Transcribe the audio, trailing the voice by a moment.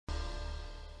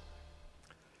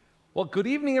Well, good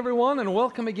evening, everyone, and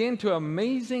welcome again to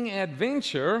Amazing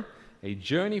Adventure, a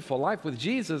journey for life with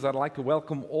Jesus. I'd like to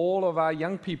welcome all of our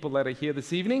young people that are here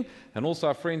this evening, and also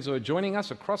our friends who are joining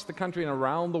us across the country and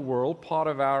around the world, part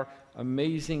of our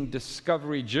amazing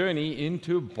discovery journey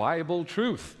into Bible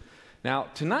truth. Now,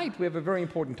 tonight we have a very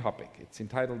important topic. It's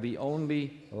entitled The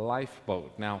Only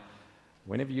Lifeboat. Now,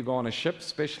 whenever you go on a ship,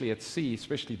 especially at sea,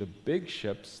 especially the big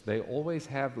ships, they always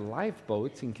have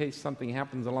lifeboats in case something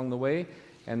happens along the way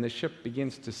and the ship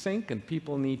begins to sink and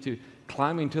people need to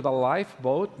climb into the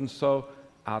lifeboat. And so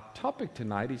our topic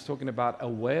tonight is talking about a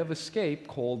way of escape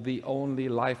called the only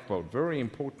lifeboat. Very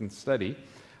important study.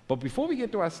 But before we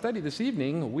get to our study this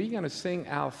evening, we're going to sing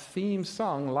our theme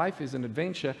song, Life is an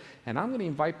Adventure, and I'm going to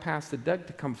invite Pastor Doug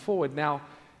to come forward. Now,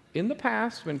 in the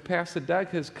past, when Pastor Doug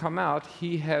has come out,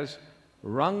 he has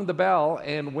rung the bell,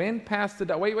 and when Pastor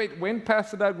Doug, when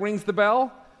Pastor Doug rings the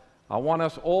bell, I want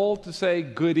us all to say,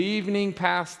 "Good evening,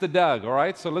 Pastor Doug," all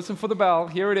right? So listen for the bell.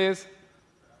 Here it is.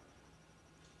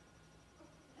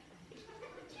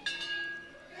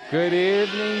 Good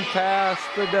evening,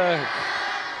 Pastor Doug.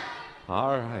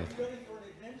 All right. You ready for an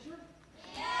adventure?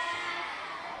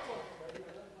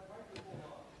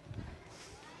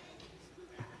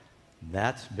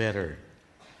 That's better.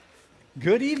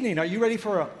 Good evening. Are you ready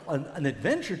for an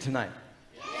adventure tonight?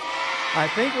 I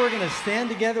think we're going to stand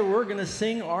together. We're going to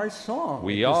sing our song.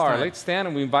 We are. Let's stand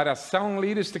and we invite our song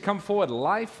leaders to come forward.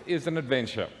 Life is an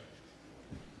adventure.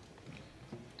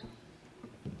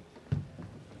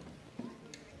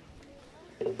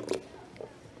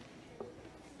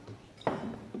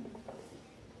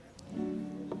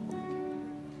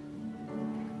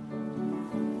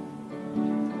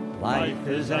 Life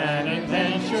is an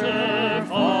adventure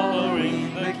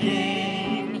following the King.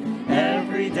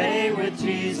 Every day with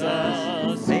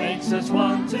Jesus makes us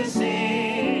want to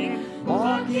sing.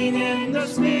 Walking in the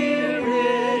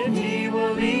Spirit, He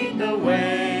will lead the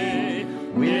way.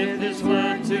 With His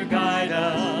Word to guide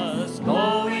us,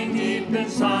 going deep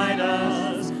inside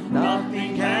us,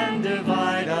 nothing can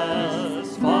divide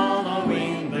us,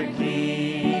 following the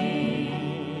King.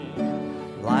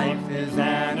 Life is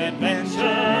an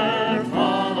adventure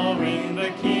following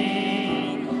the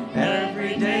King.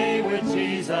 Every day with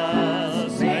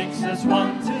Jesus makes us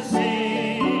want to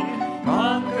sing.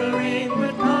 Conquering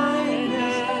with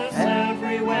kindness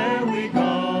everywhere we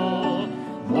go.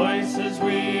 Voices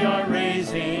we are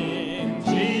raising,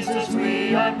 Jesus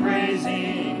we are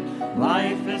praising.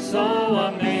 Life is so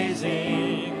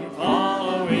amazing,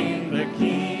 following the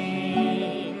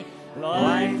King.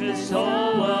 Life is so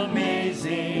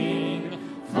amazing,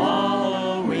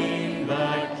 following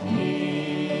the King.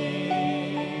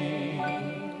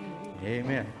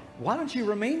 Amen. Why don't you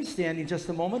remain standing just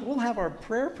a moment? We'll have our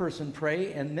prayer person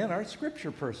pray and then our scripture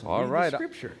person All read right. the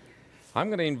scripture. I'm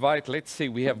going to invite, let's see,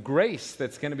 we have Grace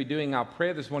that's going to be doing our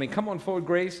prayer this morning. Come on forward,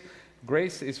 Grace.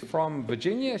 Grace is from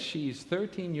Virginia. She's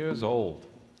 13 years old.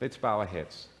 Let's bow our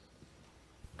heads.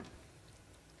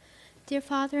 Dear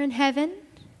Father in heaven,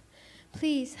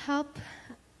 please help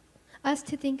us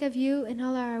to think of you in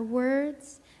all our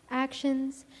words,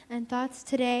 actions, and thoughts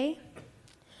today,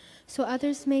 so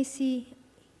others may see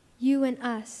you in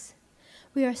us.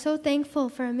 We are so thankful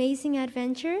for amazing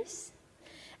adventures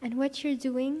and what you're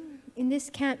doing in this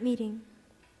camp meeting.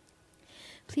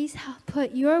 Please help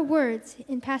put your words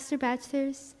in Pastor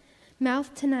Batchelor's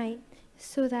mouth tonight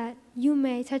so that you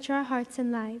may touch our hearts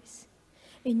and lives.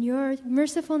 In your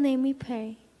merciful name we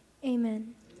pray.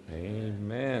 Amen.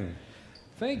 Amen.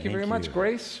 Thank you very much,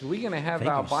 Grace. We're going to have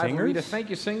our Bible reader. Thank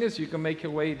you, singers. You can make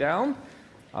your way down.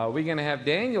 We're going to have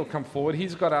Daniel come forward.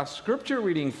 He's got our scripture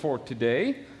reading for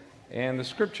today. And the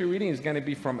scripture reading is going to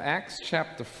be from Acts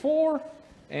chapter 4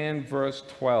 and verse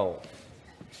 12.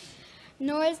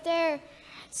 Nor is there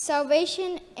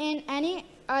salvation in any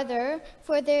other,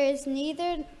 for there is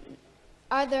neither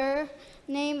other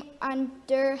name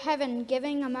under heaven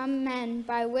given among men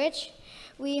by which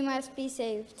we must be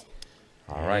saved.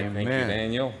 All right, Amen. thank you,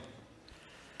 Daniel.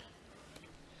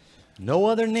 No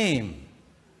other name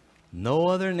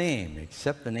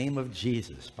except the name of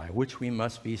Jesus by which we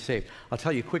must be saved. I'll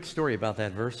tell you a quick story about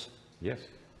that verse. Yes.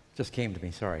 Just came to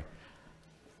me, sorry.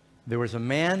 There was a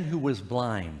man who was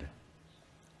blind,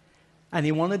 and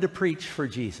he wanted to preach for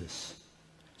Jesus.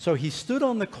 So he stood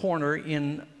on the corner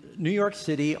in New York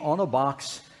City on a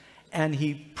box, and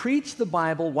he preached the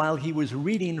Bible while he was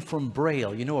reading from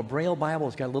Braille. You know, a Braille Bible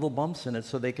has got little bumps in it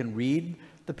so they can read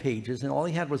the pages, and all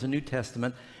he had was a New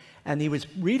Testament. And he was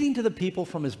reading to the people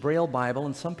from his Braille Bible,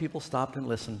 and some people stopped and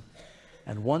listened.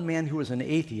 And one man who was an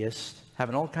atheist,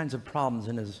 having all kinds of problems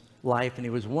in his life, and he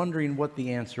was wondering what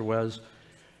the answer was,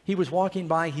 He was walking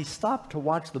by, he stopped to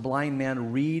watch the blind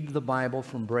man read the Bible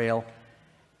from Braille,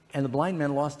 and the blind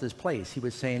man lost his place. He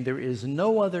was saying, there is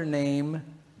no other name,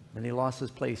 and he lost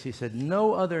his place. He said,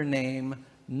 no other name,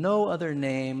 no other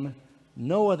name,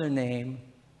 no other name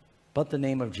but the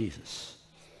name of Jesus.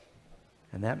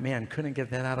 And that man couldn't get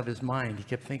that out of his mind. He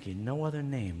kept thinking, no other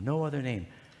name, no other name.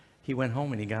 He went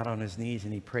home and he got on his knees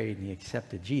and he prayed and he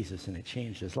accepted Jesus, and it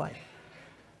changed his life.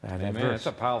 Amen. That's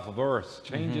a powerful verse.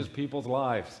 Changes people's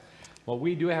lives. Well,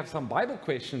 we do have some Bible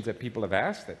questions that people have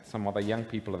asked, that some other young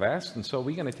people have asked, and so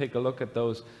we're going to take a look at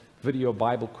those video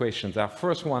Bible questions. Our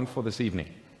first one for this evening.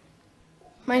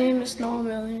 My name is Noah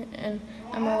Millie, and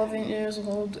I'm 11 years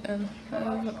old, and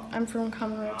I'm from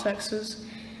Conroe, Texas.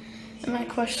 And my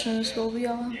question is, will we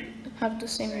all have the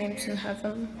same names in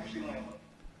heaven?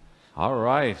 All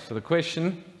right. So the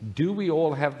question, do we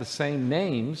all have the same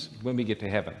names when we get to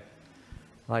heaven?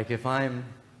 Like if I'm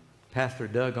Pastor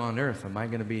Doug on earth, am I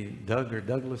going to be Doug or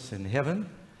Douglas in heaven?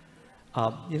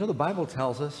 You know, the Bible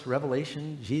tells us,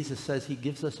 Revelation, Jesus says he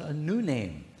gives us a new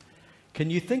name. Can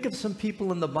you think of some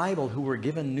people in the Bible who were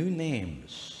given new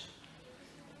names?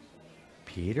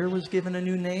 Peter was given a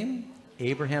new name.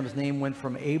 Abraham's name went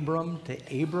from Abram to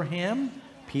Abraham.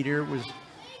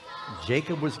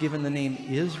 Jacob was given the name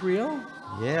Israel.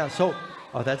 Yeah, so,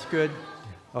 oh, that's good.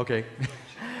 Okay.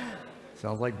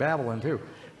 Sounds like Babylon too.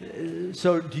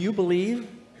 So do you believe,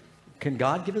 can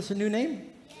God give us a new name?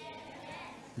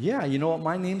 Yeah, you know what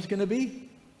my name's going to be?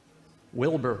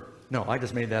 Wilbur. No, I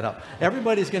just made that up.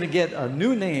 Everybody's going to get a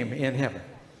new name in heaven.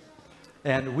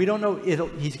 And we don't know,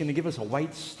 he's going to give us a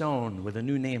white stone with a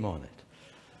new name on it.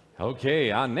 Okay,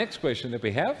 our next question that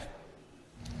we have.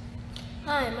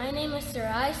 Hi, my name is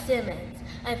Sarai Simmons.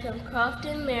 I'm from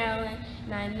Crofton, Maryland,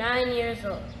 and I'm 9 years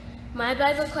old. My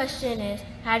Bible question is,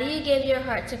 how do you give your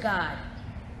heart to God?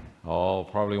 Oh,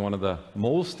 probably one of the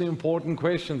most important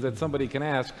questions that somebody can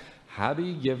ask. How do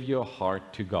you give your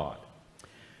heart to God?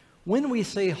 When we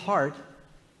say heart,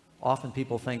 often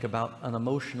people think about an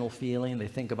emotional feeling. They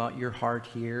think about your heart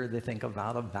here. They think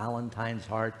about a Valentine's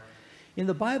heart. In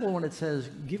the Bible, when it says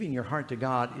giving your heart to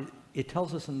God, it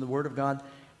tells us in the Word of God,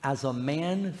 as a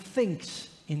man thinks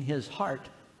in his heart,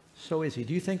 so is he.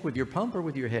 Do you think with your pump or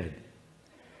with your head?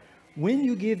 When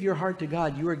you give your heart to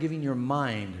God, you are giving your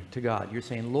mind to God. You're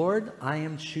saying, Lord, I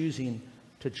am choosing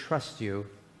to trust you.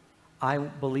 I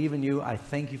believe in you. I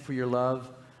thank you for your love.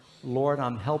 Lord,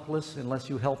 I'm helpless unless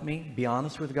you help me. Be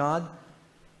honest with God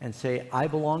and say, I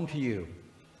belong to you.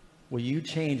 Will you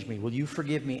change me? Will you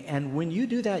forgive me? And when you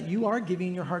do that, you are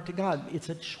giving your heart to God. It's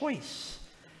a choice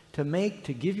to make,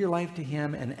 to give your life to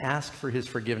him and ask for his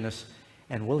forgiveness.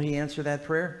 And will he answer that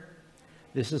prayer?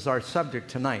 This is our subject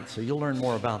tonight, so you'll learn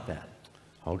more about that.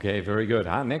 Okay, very good.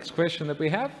 Our next question that we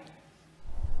have.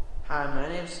 Hi, my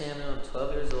name is Samuel. I'm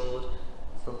 12 years old,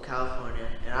 from California,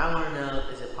 and I want to know,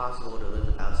 is it possible to live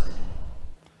without sinning?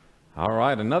 All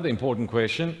right, another important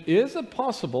question. Is it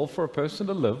possible for a person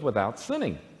to live without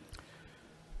sinning?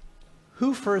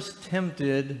 Who first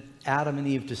tempted Adam and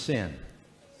Eve to sin?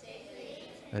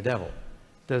 The devil.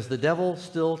 Does the devil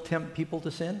still tempt people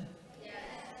to sin? Yes.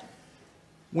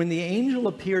 When the angel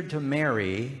appeared to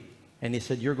Mary and he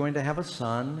said, you're going to have a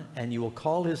son and you will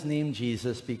call his name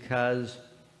Jesus because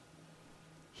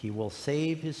he will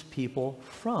save his people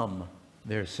from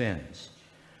their sins.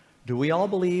 Do we all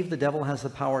believe the devil has the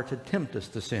power to tempt us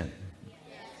to sin? Yes.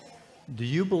 Do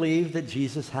you believe that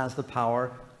Jesus has the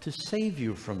power to save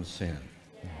you from sin?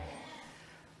 Yes.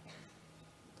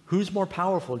 Who's more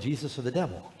powerful, Jesus or the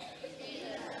devil?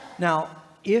 Jesus. Now,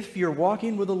 if you're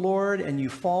walking with the Lord and you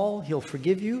fall, he'll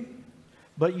forgive you.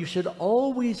 But you should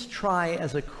always try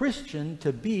as a Christian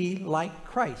to be like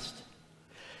Christ.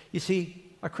 You see,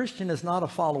 a Christian is not a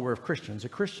follower of Christians. A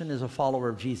Christian is a follower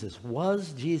of Jesus.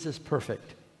 Was Jesus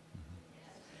perfect?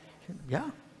 Yeah.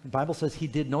 The Bible says he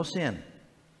did no sin.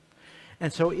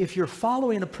 And so if you're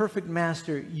following a perfect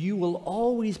master, you will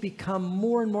always become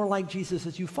more and more like Jesus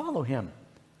as you follow him.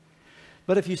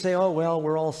 But if you say, oh, well,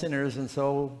 we're all sinners, and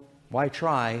so why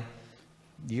try?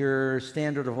 Your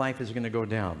standard of life is going to go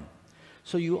down.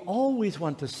 So you always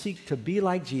want to seek to be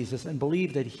like Jesus and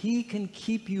believe that he can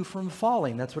keep you from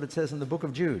falling. That's what it says in the book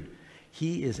of Jude.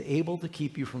 He is able to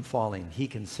keep you from falling. He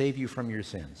can save you from your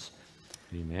sins.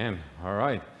 Amen. All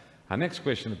right. Our next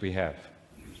question that we have.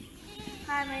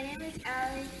 Hi, my name is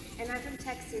Allie, and I'm from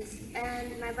Texas.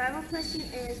 And my Bible question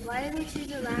is, why did we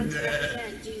choose a lamb to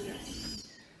represent Jesus?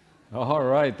 All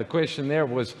right. The question there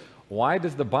was, why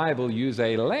does the Bible use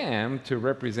a lamb to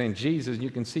represent Jesus? You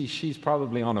can see she's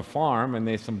probably on a farm and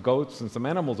there's some goats and some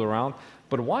animals around.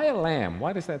 But why a lamb?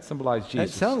 Why does that symbolize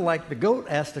Jesus? It sounded like the goat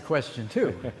asked the question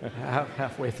too,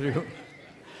 halfway through.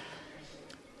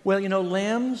 Well, you know,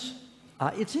 lambs,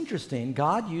 it's interesting.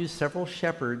 God used several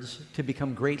shepherds to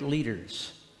become great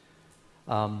leaders.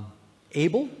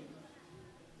 Abel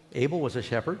was a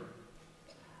shepherd.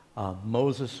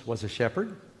 Moses was a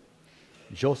shepherd.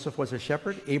 Joseph was a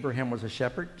shepherd. Abraham was a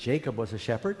shepherd. Jacob was a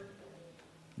shepherd.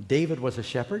 David was a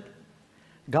shepherd.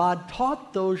 God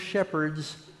taught those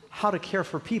shepherds how to care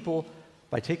for people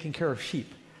by taking care of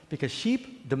sheep. Because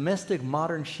sheep, domestic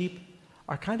modern sheep,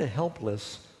 are kind of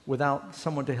helpless without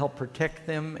someone to help protect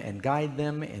them and guide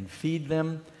them and feed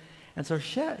them. And so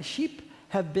sheep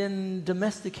have been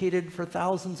domesticated for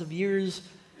thousands of years,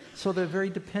 so they're very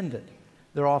dependent.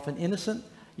 They're often innocent.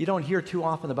 You don't hear too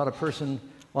often about a person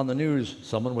on the news,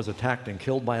 someone was attacked and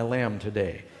killed by a lamb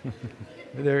today.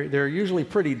 They're usually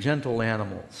pretty gentle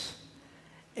animals.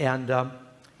 And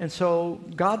so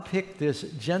God picked this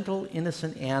gentle,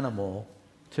 innocent animal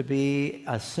to be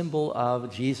a symbol of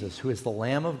Jesus, who is the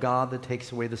Lamb of God that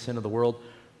takes away the sin of the world,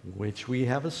 which we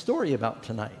have a story about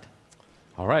tonight.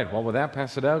 All right, well, with that,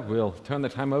 Pastor Doug, we'll turn the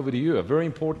time over to you. A very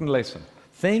important lesson.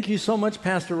 Thank you so much,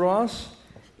 Pastor Ross.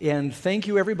 And thank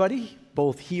you, everybody,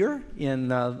 both here in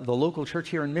the local church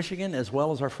here in Michigan, as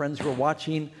well as our friends who are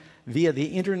watching via the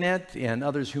internet and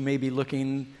others who may be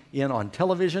looking in on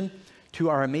television, to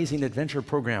our amazing adventure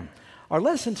program. Our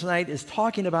lesson tonight is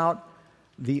talking about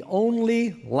the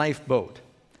only lifeboat.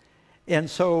 And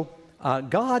so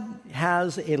God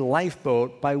has a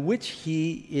lifeboat by which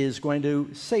he is going to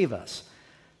save us.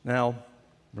 Now,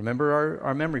 remember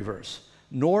our memory verse.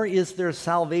 Nor is there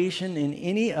salvation in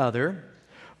any other,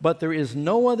 but there is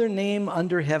no other name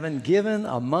under heaven given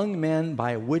among men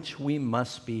by which we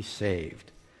must be saved.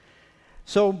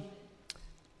 So,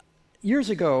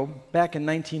 years ago, back in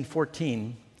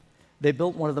 1914, they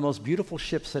built one of the most beautiful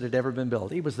ships that had ever been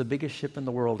built. It was the biggest ship in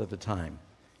the world at the time.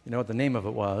 You know what the name of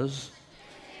it was?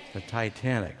 The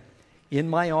Titanic. In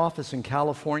my office in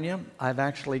California, I've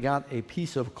actually got a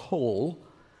piece of coal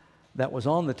that was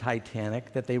on the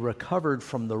Titanic that they recovered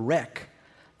from the wreck.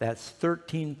 That's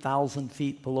 13,000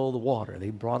 feet below the water. They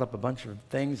brought up a bunch of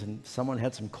things, and someone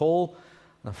had some coal.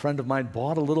 A friend of mine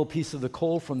bought a little piece of the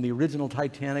coal from the original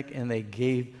Titanic, and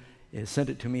they sent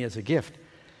it to me as a gift.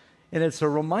 And it's a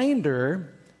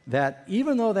reminder that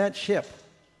even though that ship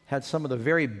had some of the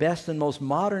very best and most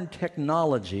modern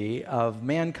technology of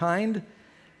mankind,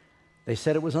 they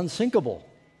said it was unsinkable.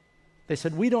 They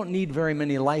said, we don't need very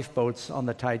many lifeboats on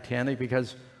the Titanic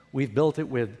because we've built it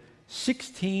with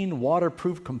 16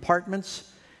 waterproof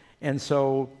compartments, and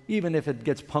so even if it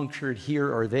gets punctured here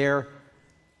or there,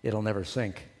 it'll never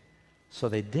sink. So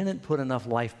they didn't put enough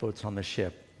lifeboats on the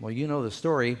ship. Well, you know the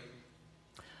story.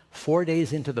 4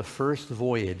 days into the first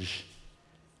voyage,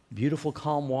 beautiful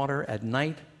calm water at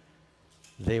night,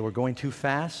 they were going too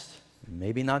fast,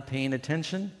 maybe not paying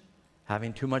attention,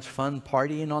 having too much fun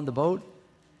partying on the boat,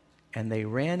 and they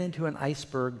ran into an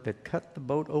iceberg that cut the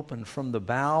boat open from the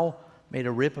bow, made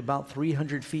a rip about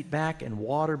 300 feet back, and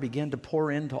water began to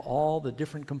pour into all the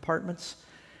different compartments,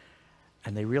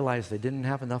 and they realized they didn't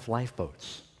have enough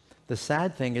lifeboats. The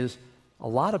sad thing is, a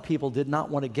lot of people did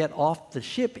not want to get off the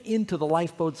ship into the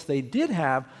lifeboats they did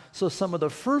have, so some of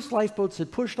the first lifeboats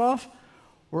that pushed off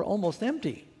were almost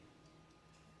empty.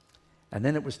 And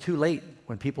then it was too late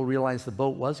when people realized the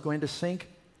boat was going to sink,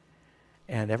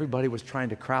 and everybody was trying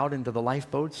to crowd into the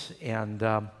lifeboats, and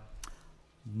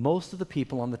most of the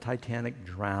people on the Titanic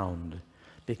drowned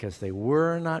because they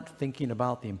were not thinking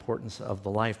about the importance of the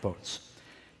lifeboats.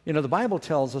 You know, the Bible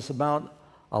tells us about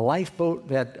a lifeboat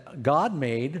that God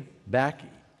made back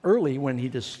early when he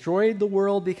destroyed the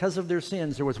world because of their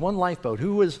sins. There was one lifeboat.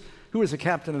 Who was the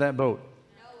captain of that boat?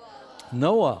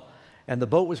 Noah. And the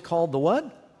boat was called the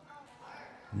what?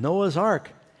 Noah's Ark.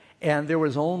 And there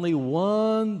was only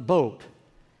one boat.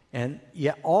 And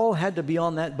you all had to be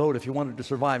on that boat if you wanted to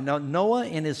survive. Now, Noah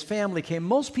and his family came.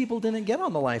 Most people didn't get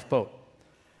on the lifeboat.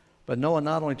 But Noah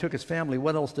not only took his family,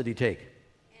 what else did he take?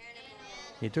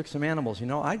 He took some animals. You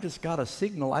know, I just got a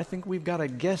signal. I think we've got a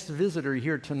guest visitor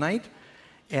here tonight.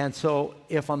 And so,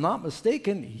 if I'm not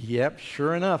mistaken, yep,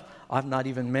 sure enough, I've not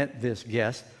even met this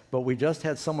guest, but we just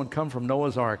had someone come from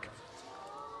Noah's Ark.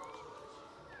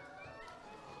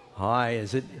 Hi,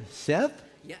 is it Seth?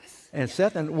 Yes. And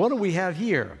Seth, and what do we have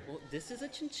here? Well, this is a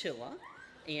chinchilla,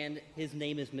 and his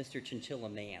name is Mr. Chinchilla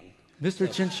Man.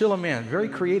 Mr. Chinchilla Man, very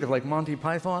creative, like Monty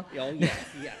Python. Oh, yes,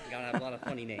 yeah, got a lot of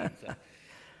funny names.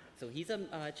 So he's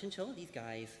a chinchilla. These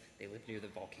guys, they live near the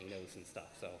volcanoes and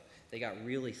stuff, so they got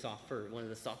really soft fur, one of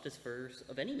the softest furs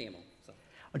of any mammal. So.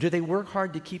 Do they work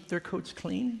hard to keep their coats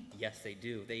clean? Yes, they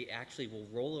do. They actually will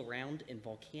roll around in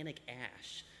volcanic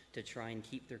ash to try and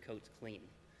keep their coats clean.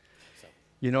 So.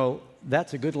 You know,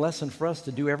 that's a good lesson for us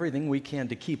to do everything we can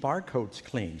to keep our coats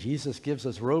clean. Jesus gives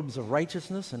us robes of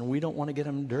righteousness, and we don't want to get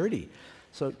them dirty.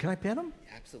 So can I pet them?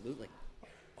 Absolutely.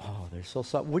 Oh, they're so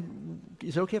soft.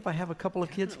 Is it okay if I have a couple of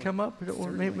kids come up?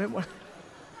 Or maybe.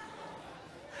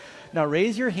 Now,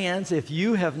 raise your hands if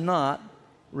you have not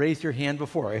raised your hand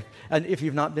before, and if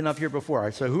you've not been up here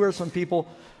before. So who are some people?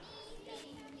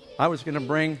 I was going to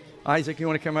bring Isaac. You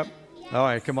want to come up? All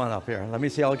right, come on up here. Let me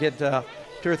see. I'll get 2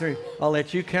 or 3. I'll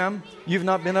let you come. You've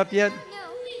not been up yet?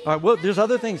 All right, well, there's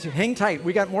other things. Hang tight.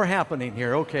 We got more happening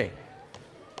here. Okay.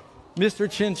 Mr.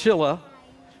 Chinchilla.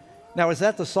 Now, is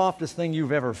that the softest thing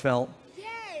you've ever felt?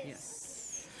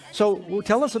 Yes. So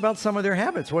tell us about some of their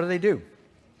habits. What do they do?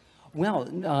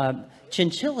 Well,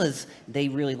 chinchillas, they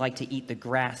really like to eat the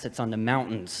grass that's on the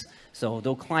mountains. So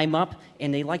they'll climb up,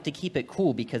 and they like to keep it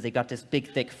cool because they got this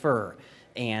big, thick fur.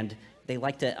 And they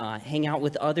like to hang out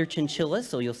with other chinchillas,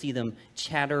 so you'll see them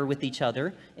chatter with each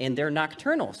other. And they're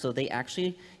nocturnal, so they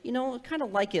actually, you know, kind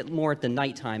of like it more at the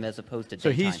nighttime as opposed to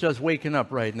daytime. So he's just waking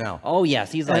up right now. Oh,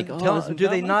 yes. He's like, do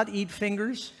they not eat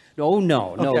fingers? Oh,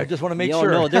 no, no. Okay, I just want to make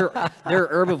sure. No, they're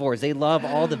herbivores. They love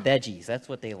all the veggies. That's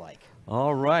what they like.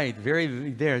 All right.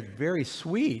 They're very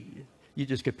sweet. You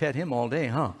just could pet him all day,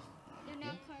 huh? They're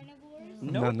not carnivores?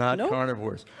 No, not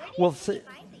carnivores. Well,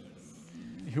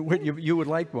 you would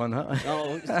like one, huh?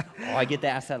 Oh, I get to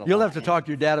ask that a lot. You'll have to talk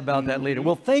to your dad about that later.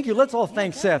 Well, thank you. Let's all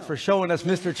thank Seth for showing us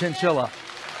Mr. Chinchilla.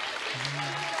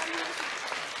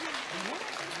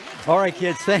 All right,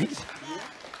 kids, thanks.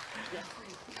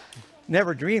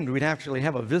 Never dreamed we'd actually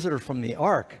have a visitor from the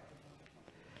ark.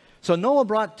 So Noah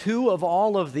brought 2 of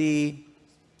all of the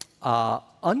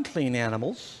unclean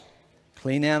animals.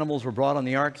 Clean animals were brought on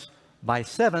the ark by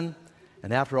 7.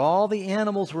 And after all the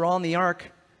animals were on the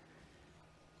ark,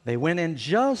 they went in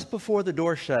just before the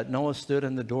door shut. Noah stood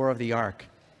in the door of the ark.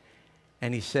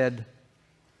 And he said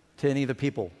to any of the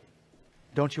people,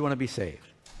 "Don't you want to be saved?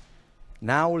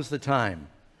 Now is the time."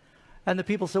 And the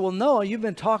people said, "Well, Noah, you've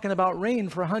been talking about rain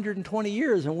for 120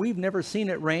 years, and we've never seen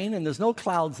it rain, and there's no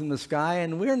clouds in the sky,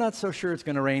 and we're not so sure it's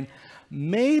going to rain.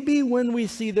 Maybe when we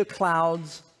see the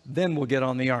clouds, then we'll get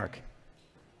on the ark."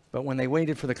 But when they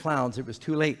waited for the clouds, it was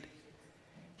too late.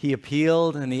 He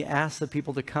appealed, and he asked the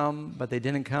people to come, but they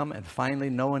didn't come. And finally,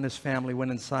 Noah and his family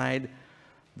went inside.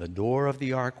 The door of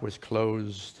the ark was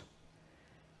closed.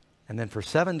 And then for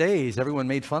 7 days, everyone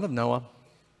made fun of Noah.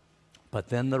 But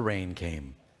then the rain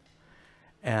came.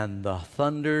 And the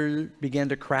thunder began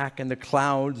to crack, and the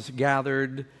clouds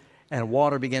gathered, and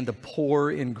water began to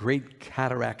pour in great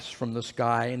cataracts from the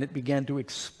sky, and it began to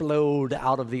explode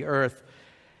out of the earth.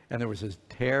 And there was this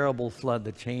terrible flood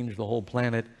that changed the whole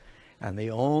planet. And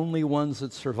the only ones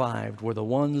that survived were the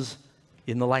ones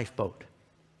in the lifeboat.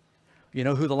 You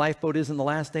know who the lifeboat is in the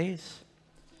last days?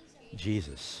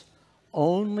 Jesus.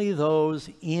 Only those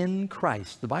in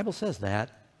Christ, the Bible says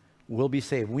that, will be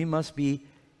saved. We must be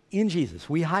in Jesus.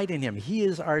 We hide in him. He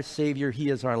is our Savior. He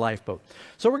is our lifeboat.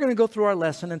 So we're going to go through our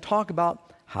lesson and talk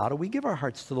about how do we give our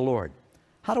hearts to the Lord?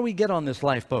 How do we get on this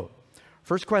lifeboat?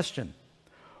 First question,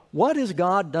 what has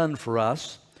God done for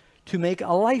us to make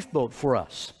a lifeboat for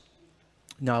us?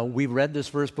 Now, we've read this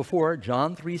verse before,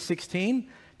 John 3:16. Do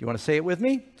you want to say it with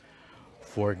me?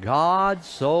 For God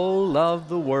so loved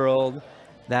the world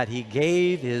that he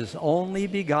gave his only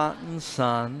begotten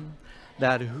Son,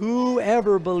 that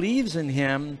whoever believes in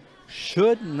him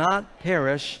should not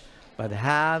perish, but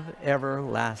have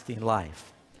everlasting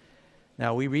life.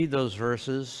 Now, we read those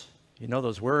verses, you know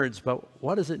those words, but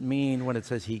what does it mean when it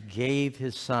says he gave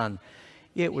his Son?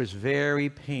 It was very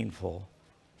painful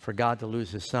for God to lose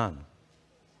his Son.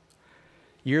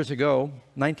 Years ago,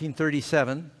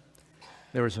 1937,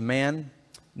 there was a man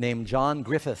named John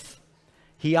Griffith.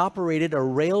 He operated a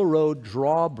railroad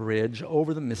drawbridge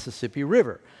over the Mississippi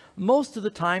River. Most of the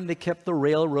time, they kept the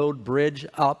railroad bridge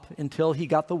up until he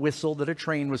got the whistle that a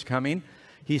train was coming.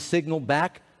 He signaled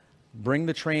back, bring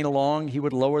the train along. He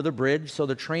would lower the bridge so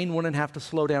the train wouldn't have to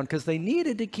slow down because they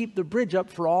needed to keep the bridge up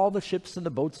for all the ships and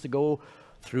the boats to go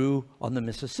through on the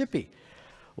Mississippi.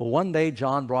 Well, one day,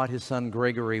 John brought his son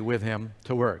Gregory with him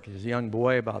to work. He was a young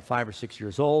boy, about 5 or 6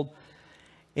 years old.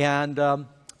 And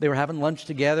they were having lunch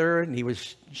together, and he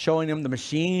was showing him the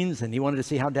machines, and he wanted to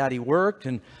see how Daddy worked.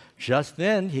 And just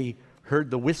then, he heard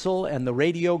the whistle and the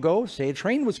radio go, say a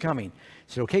train was coming.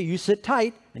 He said, "Okay, you sit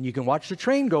tight, and you can watch the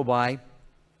train go by."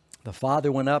 The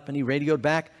father went up, and he radioed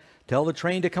back, "Tell the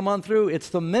train to come on through. It's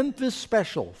the Memphis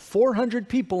Special, 400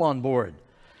 people on board.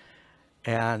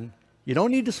 And you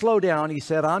don't need to slow down." He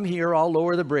said, "I'm here, I'll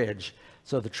lower the bridge."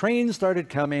 So the train started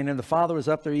coming, and the father was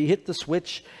up there. He hit the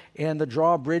switch, and the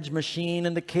drawbridge machine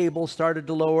and the cable started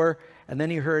to lower. And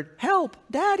then he heard, "Help,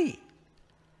 Daddy!"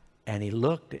 And he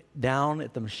looked down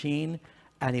at the machine,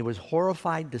 and he was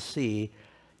horrified to see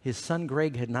his son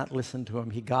Greg had not listened to him.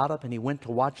 He got up and he went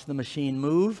to watch the machine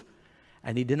move,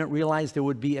 and he didn't realize there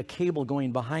would be a cable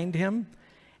going behind him,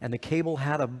 and the cable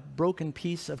had a broken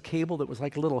piece of cable that was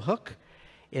like a little hook.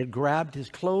 It grabbed his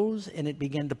clothes, and it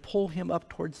began to pull him up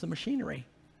towards the machinery.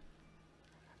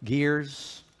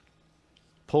 Gears,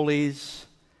 pulleys.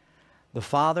 The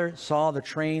father saw the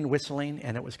train whistling,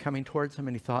 and it was coming towards him,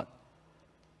 and he thought,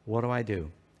 what do I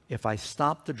do? If I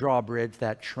stop the drawbridge,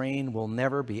 that train will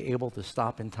never be able to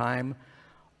stop in time.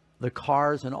 The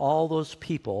cars and all those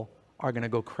people are going to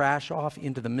go crash off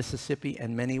into the Mississippi,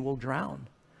 and many will drown.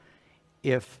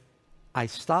 If I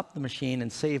stop the machine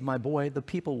and save my boy, the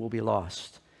people will be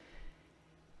lost.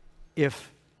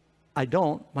 If I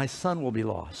don't, my son will be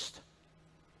lost.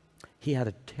 He had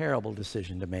a terrible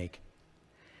decision to make.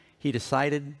 He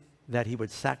decided that he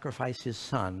would sacrifice his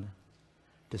son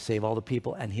to save all the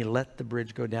people, and he let the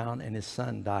bridge go down, and his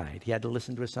son died. He had to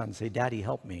listen to his son and say, Daddy,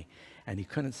 help me. And he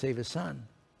couldn't save his son.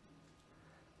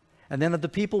 And then as the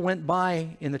people went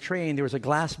by in the train, there was a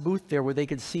glass booth there where they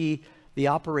could see the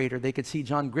operator, they could see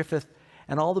John Griffith,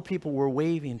 and all the people were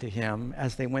waving to him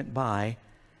as they went by,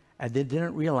 and they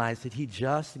didn't realize that he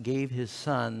just gave his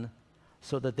son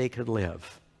so that they could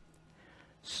live.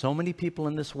 So many people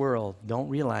in this world don't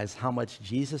realize how much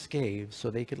Jesus gave so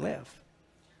they could live.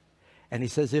 And he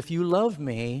says, if you love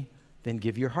me, then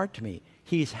give your heart to me.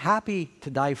 He's happy to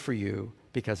die for you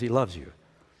because he loves you.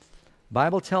 The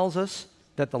Bible tells us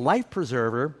that the life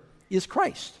preserver is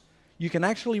Christ. You can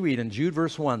actually read in Jude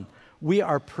verse 1, we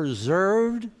are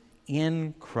preserved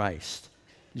in Christ.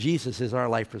 Jesus is our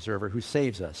life preserver who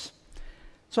saves us.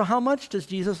 So how much does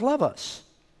Jesus love us?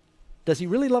 Does he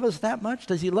really love us that much?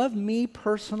 Does he love me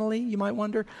personally, you might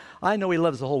wonder? I know he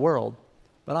loves the whole world,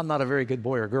 but I'm not a very good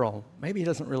boy or girl. Maybe he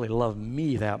doesn't really love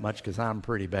me that much because I'm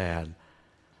pretty bad.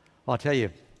 I'll tell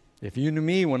you, if you knew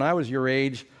me when I was your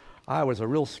age, I was a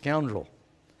real scoundrel.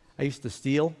 I used to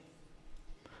steal.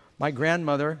 My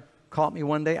grandmother caught me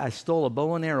one day. I stole a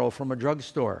bow and arrow from a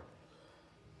drugstore.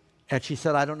 And she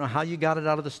said, I don't know how you got it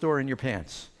out of the store in your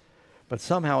pants, but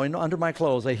somehow under my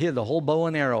clothes I hid the whole bow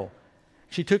and arrow.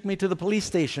 She took me to the police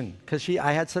station because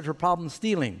I had such a problem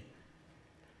stealing.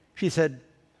 She said,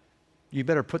 you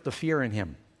better put the fear in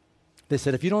him. They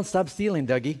said, if you don't stop stealing,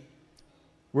 Dougie,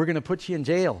 we're going to put you in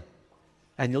jail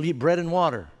and you'll eat bread and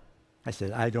water. I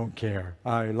said, I don't care.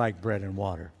 I like bread and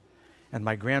water. And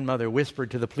my grandmother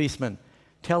whispered to the policeman,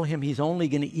 tell him he's only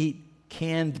going to eat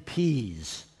canned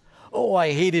peas. Oh,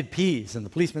 I hated peas. And the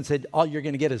policeman said, all you're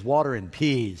going to get is water and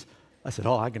peas. I said,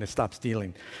 oh, I'm going to stop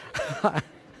stealing.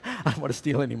 I don't want to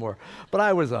steal anymore. But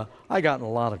I got in a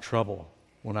lot of trouble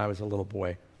when I was a little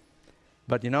boy.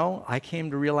 But you know, I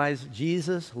came to realize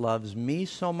Jesus loves me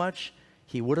so much,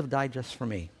 he would have died just for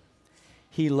me.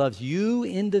 He loves you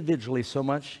individually so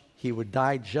much, he would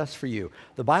die just for you.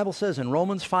 The Bible says in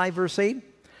Romans 5 verse 8,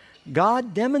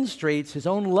 God demonstrates his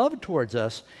own love towards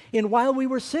us in while we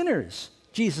were sinners,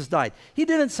 Jesus died. He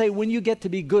didn't say, when you get to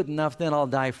be good enough, then I'll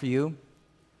die for you.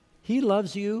 He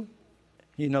loves you.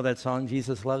 You know that song,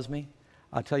 Jesus Loves Me?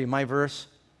 I'll tell you my verse.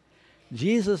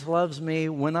 Jesus loves me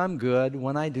when I'm good,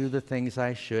 when I do the things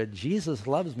I should. Jesus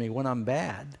loves me when I'm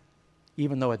bad,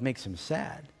 even though it makes him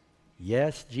sad.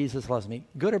 Yes, Jesus loves me.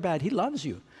 Good or bad, he loves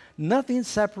you. Nothing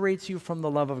separates you from the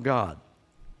love of God.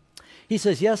 He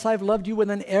says, yes, I've loved you with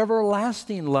an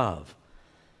everlasting love.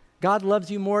 God loves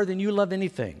you more than you love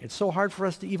anything. It's so hard for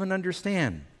us to even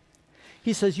understand.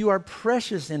 He says, you are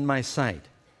precious in my sight.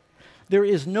 There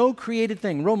is no created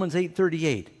thing, Romans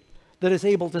 8:38, that is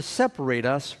able to separate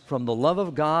us from the love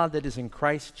of God that is in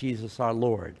Christ Jesus our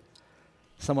Lord.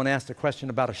 Someone asked a question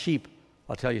about a sheep.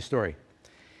 I'll tell you a story.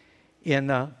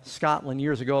 In Scotland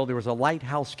years ago, there was a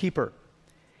lighthouse keeper.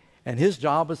 And his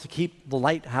job was to keep the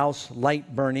lighthouse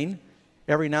light burning.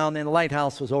 Every now and then, the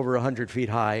lighthouse was over 100 feet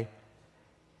high.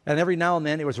 And every now and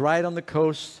then, it was right on the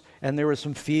coast, and there were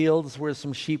some fields where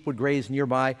some sheep would graze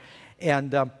nearby.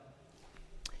 And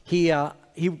he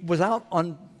was out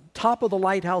on top of the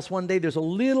lighthouse one day. There's a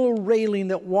little railing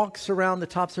that walks around the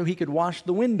top so he could wash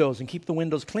the windows and keep the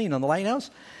windows clean on the lighthouse.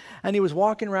 And he was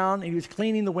walking around, and he was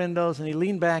cleaning the windows, and he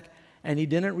leaned back, and he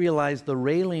didn't realize the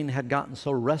railing had gotten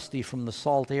so rusty from the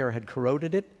salt air had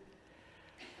corroded it,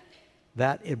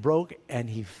 that it broke, and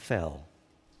he fell.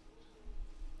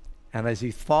 And as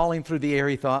he's falling through the air,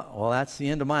 he thought, well, that's the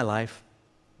end of my life.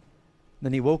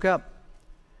 Then he woke up,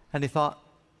 and he thought,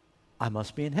 I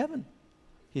must be in heaven.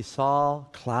 He saw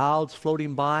clouds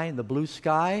floating by in the blue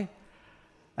sky.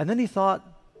 And then he thought,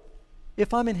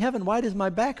 if I'm in heaven, why does my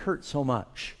back hurt so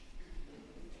much?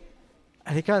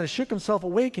 And he kind of shook himself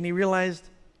awake, and he realized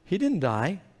he didn't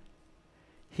die.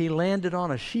 he landed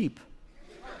on a sheep.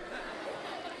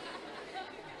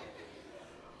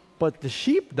 But the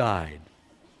sheep died.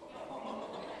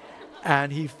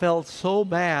 And he felt so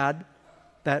bad,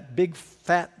 that big,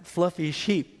 fat, fluffy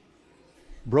sheep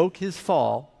broke his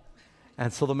fall,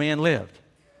 and so the man lived.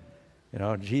 You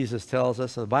know, Jesus tells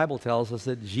us, the Bible tells us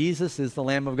that Jesus is the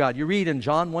Lamb of God. You read in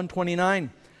John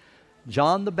 1:29,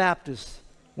 John the Baptist,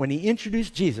 when he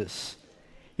introduced Jesus,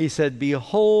 he said,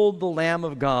 "Behold the Lamb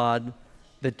of God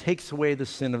that takes away the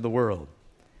sin of the world."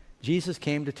 Jesus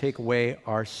came to take away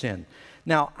our sin.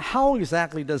 Now, how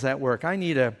exactly does that work? I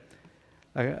need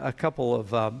a couple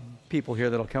of people here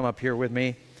that'll come up here with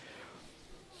me.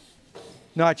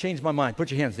 No, I changed my mind.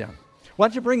 Put your hands down. Why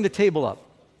don't you bring the table up?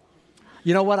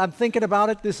 You know what? I'm thinking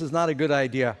about it. This is not a good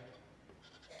idea.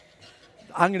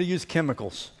 I'm going to use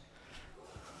chemicals.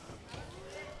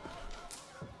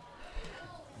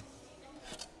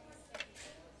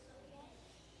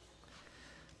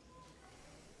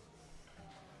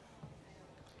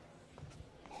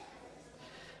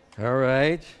 All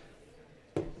right.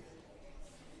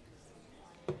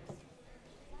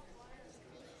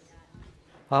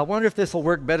 I wonder if this will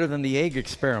work better than the egg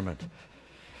experiment.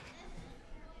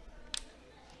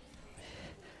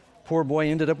 Poor boy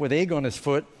ended up with egg on his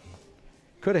foot.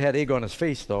 Could have had egg on his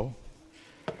face, though.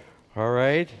 All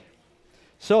right.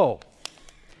 So,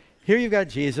 here you've got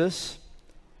Jesus.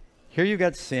 Here you've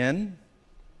got sin.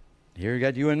 Here you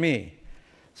got you and me.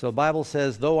 So the Bible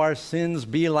says, though our sins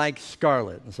be like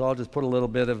scarlet. And so I'll just put a little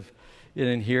bit of it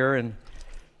in here. And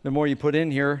the more you put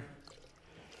in here,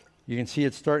 you can see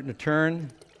it's starting to turn.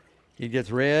 It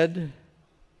gets red.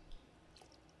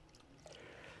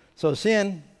 So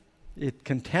sin, it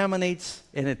contaminates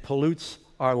and it pollutes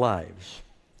our lives.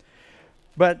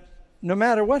 But no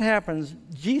matter what happens,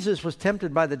 Jesus was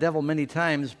tempted by the devil many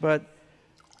times, but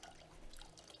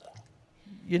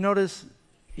you notice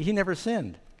he never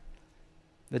sinned.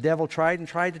 The devil tried and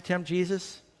tried to tempt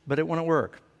Jesus, but it wouldn't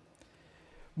work.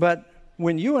 But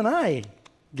when you and I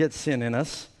get sin in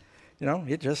us, you know,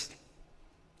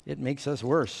 it makes us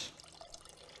worse.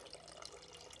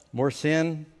 More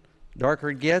sin, darker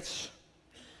it gets.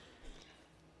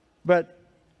 But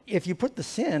if you put the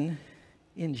sin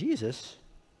in Jesus,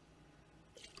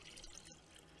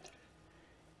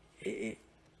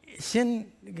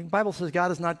 sin, the Bible says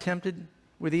God is not tempted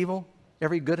with evil.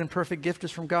 Every good and perfect gift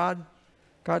is from God.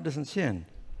 God doesn't sin.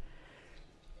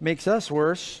 Makes us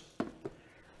worse.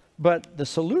 But the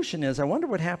solution is, I wonder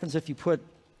what happens if you put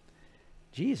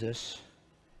Jesus.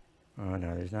 Oh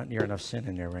no, there's not near enough sin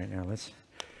in there right now.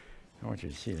 I want you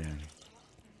to see that.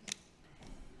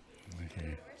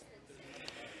 Okay.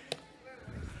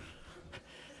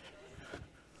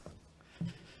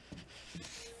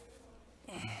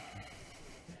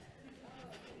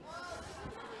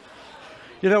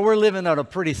 You know, we're living at a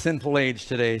pretty sinful age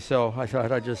today, so I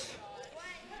thought I'd just...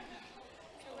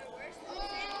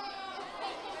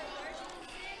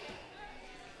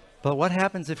 But what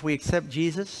happens if we accept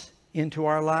Jesus into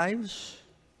our lives?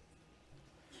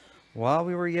 While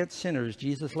we were yet sinners,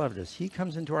 Jesus loved us. He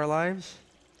comes into our lives,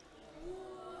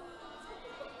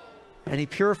 and he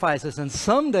purifies us. And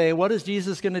someday, what is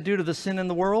Jesus going to do to the sin in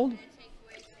the world?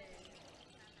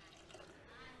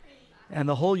 And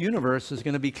the whole universe is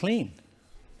going to be clean.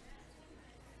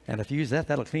 And if you use that,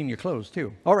 that'll clean your clothes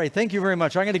too. All right, thank you very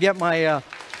much. I'm going to get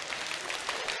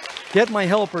my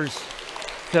helpers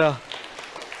to...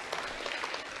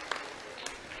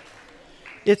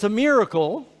 It's a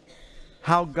miracle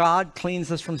how God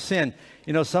cleans us from sin.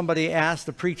 You know, somebody asked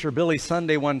the preacher Billy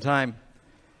Sunday one time,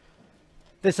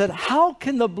 they said, how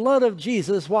can the blood of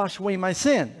Jesus wash away my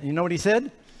sin? And you know what he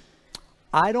said?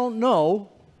 I don't know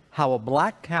how a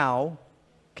black cow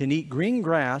can eat green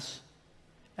grass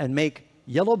and make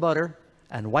yellow butter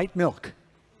and white milk.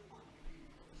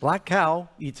 Black cow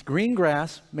eats green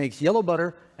grass, makes yellow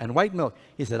butter and white milk.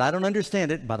 He said, I don't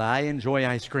understand it, but I enjoy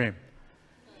ice cream.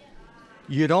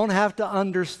 You don't have to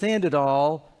understand it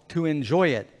all to enjoy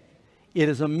it. It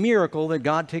is a miracle that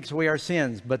God takes away our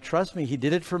sins. But trust me, he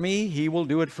did it for me. He will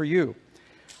do it for you.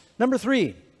 Number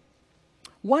 3,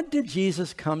 what did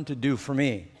Jesus come to do for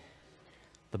me?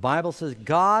 The Bible says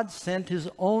God sent his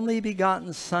only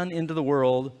begotten Son into the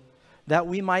world that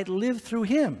we might live through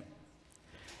him.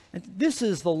 And this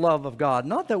is the love of God.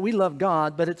 Not that we love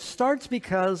God, but it starts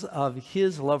because of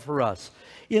his love for us.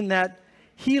 In that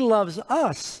he loves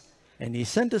us. And he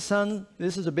sent his Son,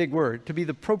 this is a big word, to be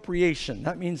the propitiation.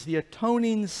 That means the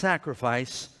atoning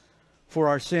sacrifice for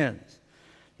our sins.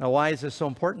 Now, why is this so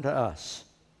important to us?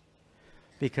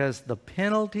 Because the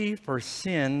penalty for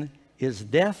sin is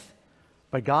death,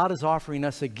 but God is offering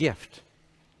us a gift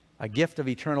of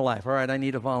eternal life. All right, I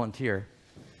need a volunteer.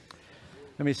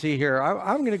 Let me see here.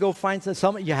 I'm going to go find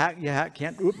some. You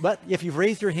can't. But if you've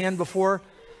raised your hand before,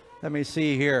 let me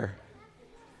see here.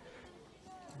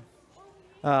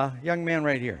 Young man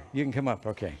right here. You can come up.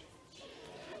 Okay.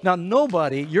 Now,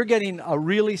 you're getting a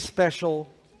really special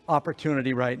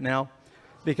opportunity right now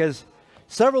because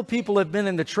several people have been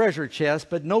in the treasure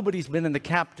chest, but nobody's been in the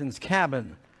captain's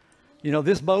cabin. You know,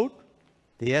 this boat,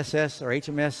 the SS or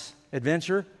HMS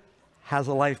Adventure, has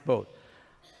a lifeboat.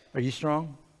 Are you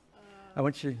strong?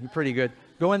 You're pretty good.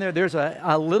 Go in there. There's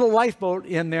a little lifeboat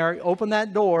in there. Open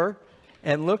that door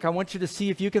and look. I want you to see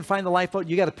if you can find the lifeboat.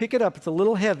 You got to pick it up. It's a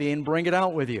little heavy and bring it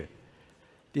out with you. Do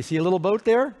you see a little boat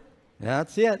there?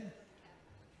 That's it.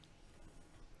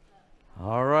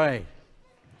 All right.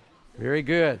 Very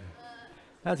good.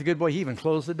 That's a good boy. He even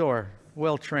closed the door.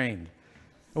 Well trained.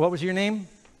 What was your name?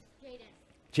 Jaden.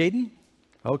 Jaden?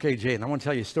 Okay, Jaden. I want to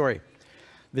tell you a story.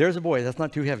 There's a boy. That's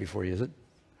not too heavy for you, is it?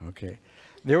 Okay.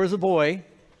 There was a boy.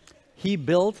 He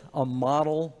built a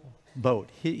model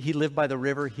boat. He lived by the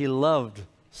river. He loved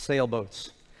sailboats.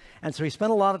 And so he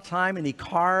spent a lot of time and he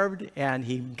carved and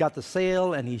he got the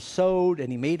sail and he sewed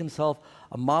and he made himself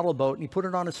a model boat and he put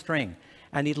it on a string.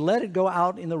 And he'd let it go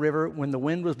out in the river when the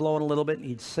wind was blowing a little bit and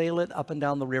he'd sail it up and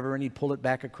down the river and he'd pull it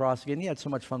back across again. He had so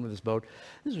much fun with his boat.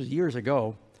 This was years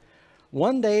ago.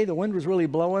 One day the wind was really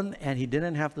blowing and he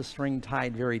didn't have the string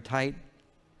tied very tight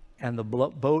and the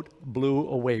boat blew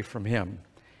away from him.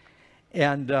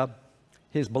 And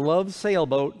his beloved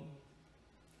sailboat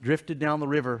drifted down the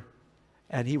river.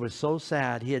 And he was so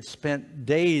sad. He had spent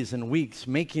days and weeks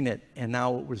making it, and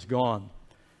now it was gone.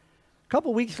 A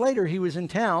couple weeks later, he was in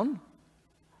town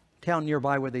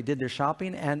nearby where they did their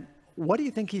shopping, and what do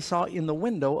you think he saw in the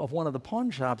window of one of the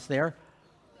pawn shops there?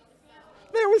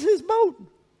 There was his boat.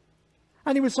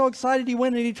 And he was so excited, he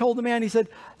went and he told the man, he said,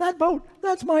 "That boat,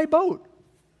 that's my boat."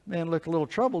 The man looked a little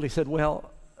troubled. He said,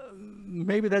 "Well,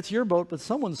 maybe that's your boat, but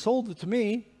someone sold it to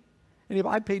me, and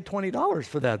I paid $20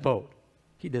 for that boat."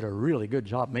 He did a really good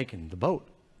job making the boat.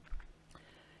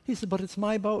 He said, "But it's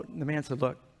my boat." And the man said,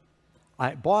 "Look,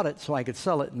 I bought it so I could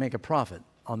sell it and make a profit.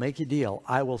 I'll make you a deal.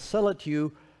 I will sell it to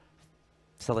you,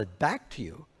 sell it back to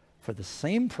you for the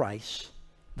same price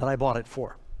that I bought it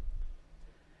for."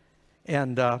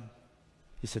 And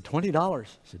he said,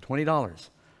 $20. He said, $20.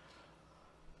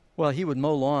 Well, he would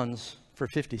mow lawns for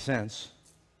 50 cents.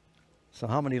 So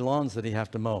how many lawns did he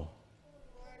have to mow?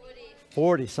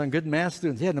 40. Some good math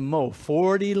students. He had to mow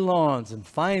 40 lawns. And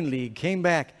finally, he came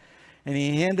back and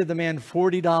he handed the man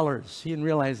 $40. He didn't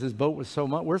realize his boat was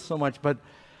worth so much. But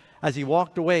as he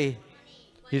walked away,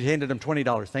 he handed him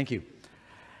 $20. Thank you.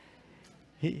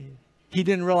 He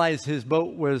didn't realize his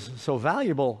boat was so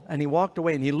valuable. And he walked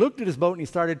away and he looked at his boat and he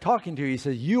started talking to you. He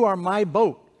says, "You are my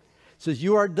boat." He says,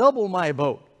 "You are double my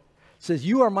boat." He says,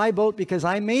 "You are my boat because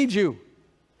I made you.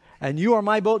 And you are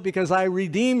my boat because I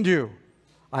redeemed you.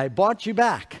 I bought you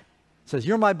back." It says,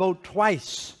 "You're my boat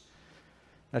twice."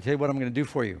 I'll tell you what I'm going to do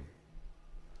for you.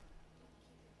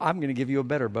 I'm going to give you a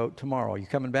better boat tomorrow. You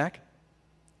coming back?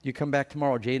 You come back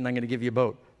tomorrow, Jaden, I'm going to give you a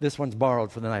boat. This one's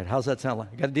borrowed for the night. How's that sound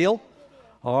like? You got a deal?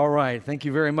 All right. Thank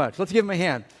you very much. Let's give him a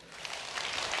hand.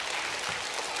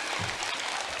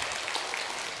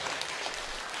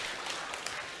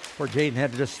 Poor Jaden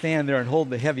had to just stand there and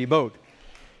hold the heavy boat.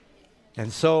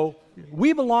 And so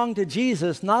we belong to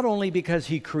Jesus not only because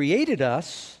he created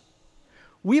us,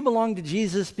 we belong to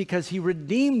Jesus because he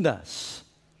redeemed us.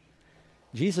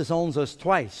 Jesus owns us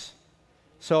twice.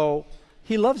 So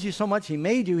he loves you so much, he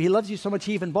made you. He loves you so much,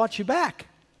 he even bought you back.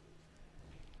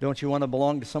 Don't you want to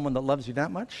belong to someone that loves you that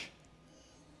much?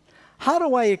 How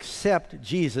do I accept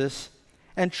Jesus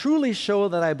and truly show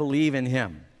that I believe in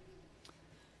him?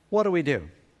 What do we do?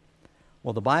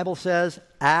 Well, the Bible says,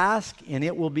 ask and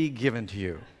it will be given to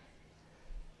you.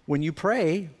 When you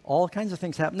pray, all kinds of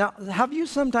things happen. Now, have you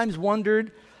sometimes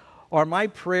wondered, are my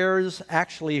prayers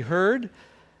actually heard?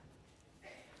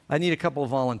 I need a couple of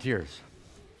volunteers.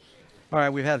 All right,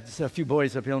 we've had a few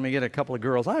boys up here. Let me get a couple of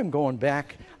girls. I'm going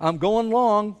back. I'm going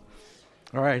long.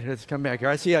 All right, let's come back here.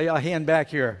 I see a hand back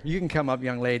here. You can come up,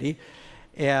 young lady.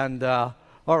 And, all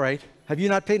right. Have you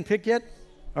not picked yet?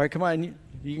 All right, come on.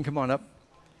 You can come on up.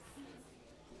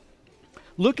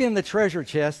 Look in the treasure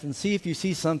chest and see if you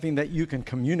see something that you can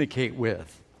communicate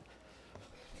with.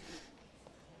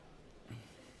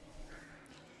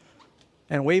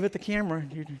 And wave at the camera.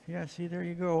 Yeah, see, there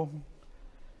you go.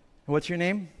 What's your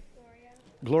name?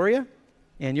 Gloria?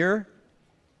 And you're?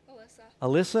 Alyssa.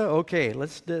 Alyssa? Okay,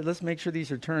 let's make sure these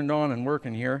are turned on and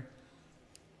working here.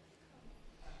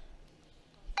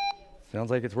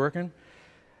 Sounds like it's working.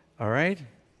 All right.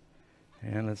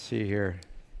 And let's see here.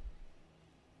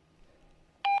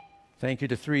 Thank you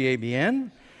to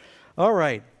 3ABN. All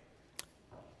right.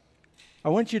 I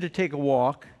want you to take a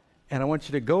walk, and I want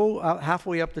you to go out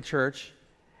halfway up the church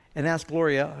and ask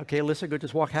Gloria, okay, Alyssa, go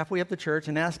just walk halfway up the church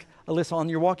and ask Alyssa on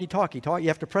your walkie-talkie. You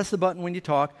have to press the button when you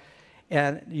talk,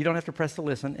 and you don't have to press to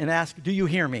listen, and ask, do you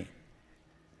hear me?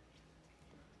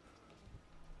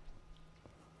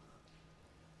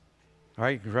 All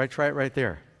right, try it right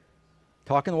there.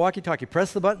 Talk in the walkie-talkie.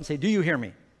 Press the button, say, do you hear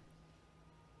me?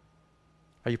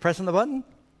 Are you pressing the button?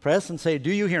 Press and say,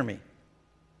 do you hear me?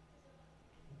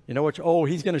 You know which, oh,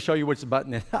 he's going to show you which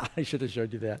button is. I should have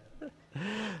showed you that. Do you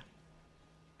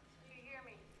hear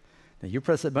me? Now you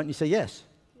press that button, you say yes.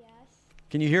 Yes.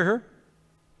 Can you hear her?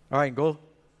 All right, go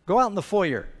out in the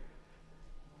foyer.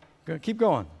 Keep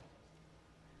going.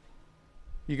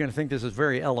 You're going to think this is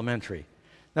very elementary.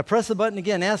 Now press the button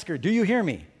again. Ask her, do you hear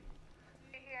me? Do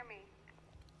you hear me?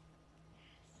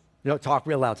 You know, talk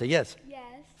real loud. Say yes. Yes.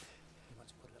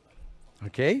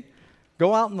 Okay.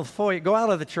 Go out in the foyer. Go out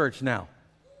of the church now.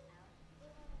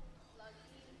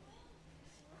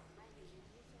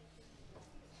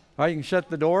 All right, you can shut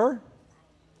the door.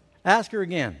 Ask her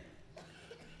again. Do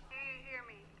you hear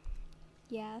me?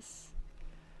 Yes.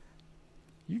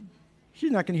 She's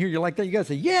not going to hear you like that. You got to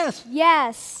say yes.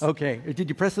 Yes. Okay. Did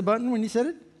you press the button when you said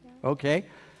it? Yeah. Okay.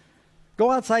 Go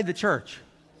outside the church.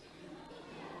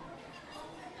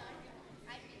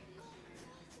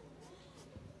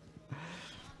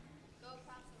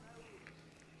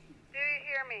 Do you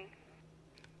hear me?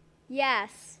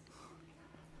 Yes.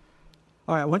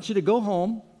 All right, I want you to go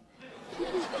home.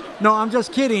 No, I'm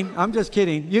just kidding. I'm just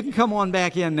kidding. You can come on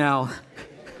back in now.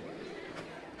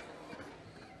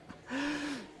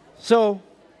 So,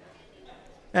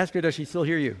 ask her, does she still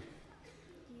hear you?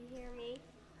 Do you hear me?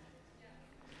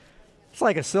 It's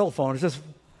like a cell phone. It's just,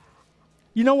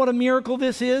 you know what a miracle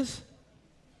this is?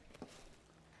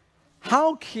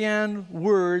 How can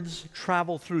words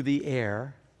travel through the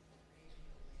air?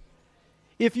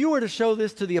 If you were to show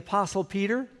this to the Apostle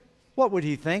Peter, what would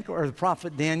he think? Or the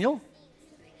prophet Daniel?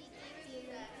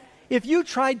 If you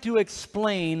tried to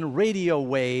explain radio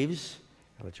waves,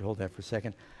 I'll let you hold that for a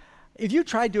second. If you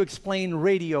tried to explain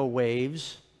radio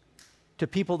waves to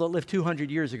people that lived 200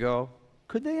 years ago,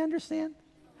 could they understand?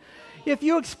 If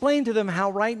you explained to them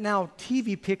how right now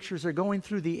TV pictures are going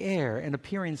through the air and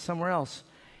appearing somewhere else,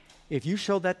 if you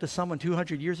showed that to someone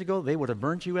 200 years ago, they would have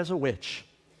burnt you as a witch.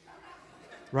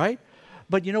 Right?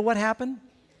 But you know what happened?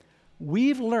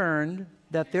 We've learned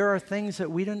that there are things that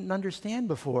we didn't understand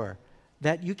before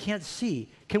that you can't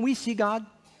see. Can we see God?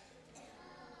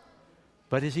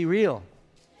 But is he real?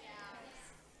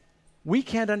 We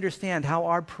can't understand how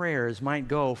our prayers might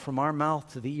go from our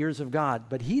mouth to the ears of God,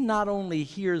 but he not only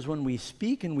hears when we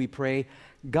speak and we pray,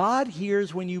 God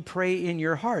hears when you pray in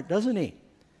your heart, doesn't he?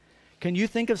 Can you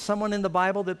think of someone in the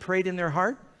Bible that prayed in their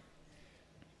heart?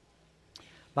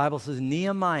 The Bible says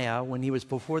Nehemiah, when he was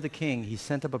before the king, he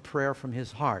sent up a prayer from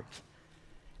his heart.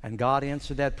 And God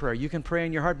answered that prayer. You can pray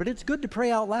in your heart, but it's good to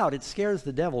pray out loud. It scares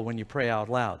the devil when you pray out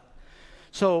loud.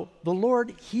 So the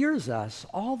Lord hears us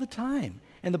all the time.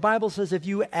 And the Bible says if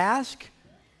you ask,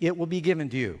 it will be given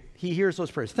to you. He hears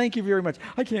those prayers. Thank you very much.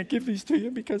 I can't give these to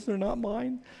you because they're not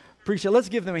mine. Appreciate it. Let's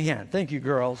give them a hand. Thank you,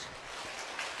 girls.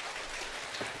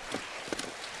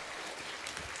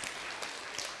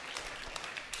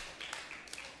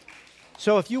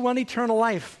 So if you want eternal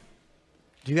life,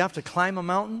 do you have to climb a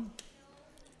mountain?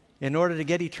 In order to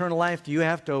get eternal life, do you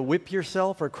have to whip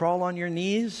yourself or crawl on your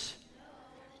knees?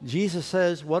 Jesus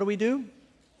says, what do?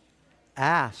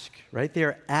 Ask. Right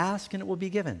there, ask and it will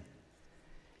be given.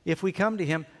 If we come to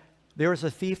him, there was a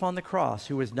thief on the cross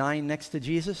who was dying next to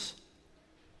Jesus.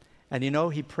 And you know,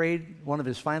 he prayed one of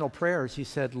his final prayers. He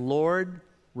said, Lord,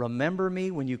 remember me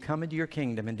when you come into your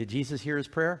kingdom. And did Jesus hear his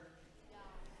prayer?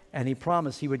 And he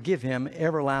promised he would give him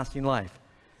everlasting life.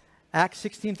 Acts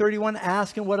 16:31,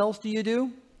 ask and what else do you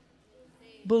do?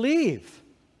 Believe.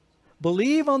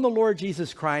 Believe on the Lord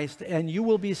Jesus Christ and you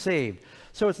will be saved.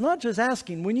 So it's not just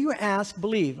asking. When you ask,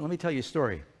 believe. Let me tell you a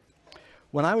story.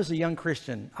 When I was a young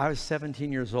Christian, I was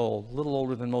 17 years old, a little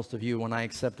older than most of you when I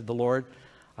accepted the Lord.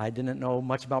 I didn't know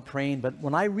much about praying, but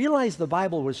when I realized the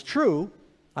Bible was true,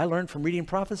 I learned from reading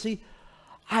prophecy,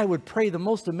 I would pray the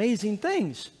most amazing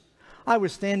things. I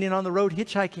was standing on the road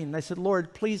hitchhiking, and I said,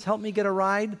 Lord, please help me get a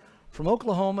ride from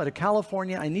Oklahoma to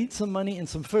California. I need some money and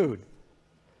some food.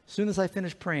 As soon as I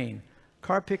finished praying,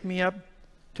 car picked me up,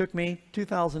 took me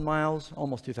 2,000 miles,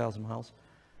 almost 2,000 miles,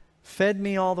 fed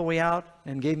me all the way out,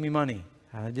 and gave me money.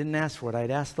 I didn't ask for it.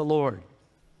 I'd asked the Lord.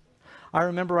 I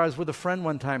remember I was with a friend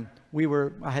one time.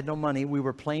 I had no money. We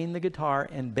were playing the guitar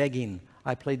and begging.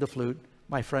 I played the flute.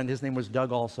 My friend, his name was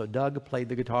Doug also. Doug played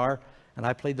the guitar, and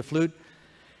I played the flute.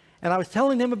 And I was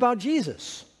telling him about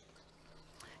Jesus.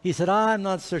 He said, I'm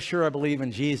not so sure I believe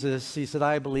in Jesus. He said,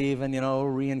 I believe in,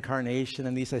 reincarnation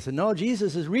and these. I said, no,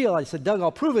 Jesus is real. I said, Doug,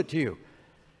 I'll prove it to you.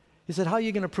 He said, how are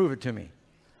you going to prove it to me?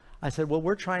 I said, well,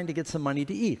 we're trying to get some money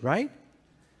to eat, right?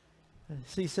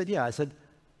 So he said, yeah. I said,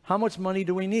 how much money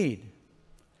do we need?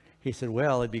 He said,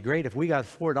 well, it'd be great if we got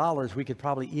 $4, we could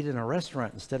probably eat in a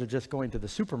restaurant instead of just going to the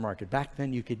supermarket. Back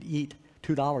then, you could eat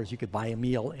 $2, you could buy a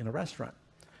meal in a restaurant.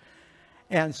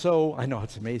 And so, I know,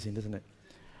 it's amazing, isn't it?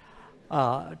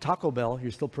 Taco Bell,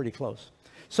 you're still pretty close.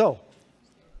 So,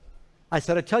 I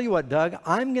said, I tell you what, Doug,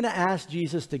 I'm going to ask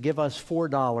Jesus to give us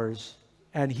 $4,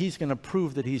 and he's going to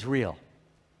prove that he's real.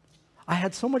 I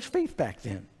had so much faith back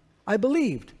then. I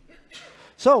believed.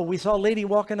 So, we saw a lady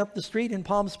walking up the street in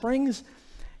Palm Springs,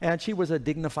 and she was a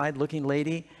dignified-looking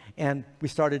lady, and we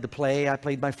started to play. I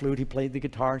played my flute, he played the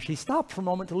guitar. She stopped for a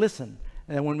moment to listen,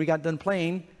 and when we got done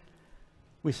playing,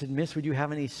 we said, Miss, would you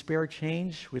have any spare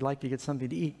change? We'd like to get something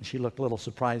to eat. And she looked a little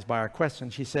surprised by our question.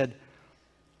 She said,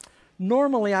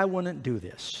 normally I wouldn't do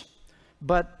this,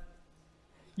 but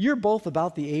you're both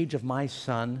about the age of my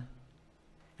son.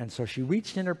 And so she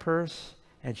reached in her purse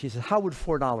and she said, how would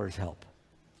 $4 help?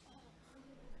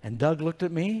 And Doug looked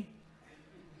at me.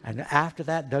 And after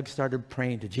that, Doug started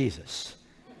praying to Jesus.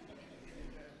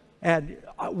 And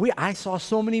I saw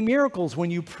so many miracles. When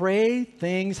you pray,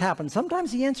 things happen.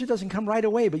 Sometimes the answer doesn't come right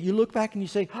away, but you look back and you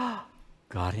say, oh,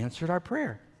 God answered our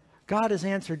prayer. God has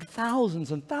answered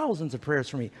thousands and thousands of prayers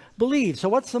for me. Believe. So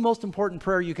what's the most important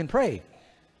prayer you can pray?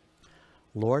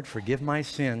 Lord, forgive my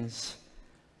sins,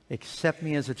 accept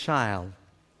me as a child,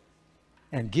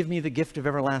 and give me the gift of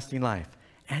everlasting life.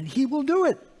 And he will do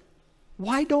it.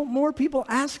 Why don't more people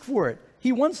ask for it?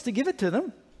 He wants to give it to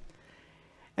them.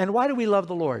 And why do we love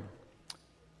the Lord?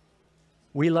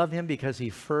 We love him because he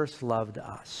first loved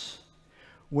us.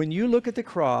 When you look at the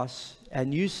cross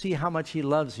and you see how much he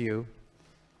loves you,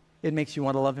 it makes you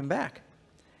want to love him back.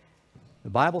 The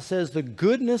Bible says the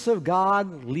goodness of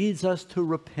God leads us to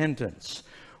repentance.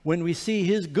 When we see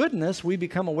his goodness, we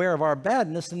become aware of our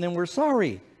badness and then we're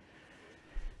sorry.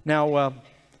 Now,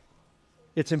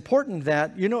 it's important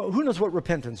that, who knows what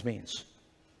repentance means?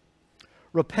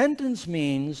 Repentance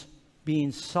means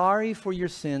being sorry for your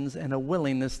sins and a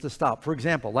willingness to stop. For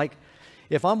example, like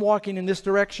if I'm walking in this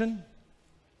direction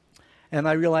and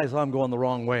I realize I'm going the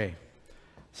wrong way.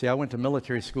 See, I went to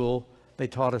military school. They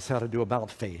taught us how to do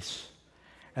about face.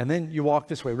 And then you walk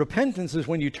this way. Repentance is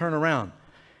when you turn around.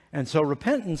 And so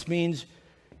repentance means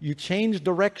you change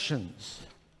directions.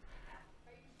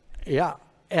 Yeah.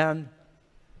 And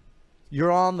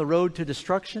you're on the road to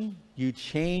destruction. You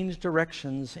change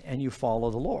directions and you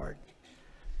follow the Lord.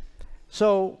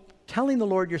 So, telling the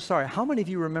Lord you're sorry. How many of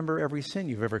you remember every sin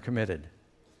you've ever committed?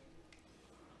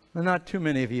 Well, not too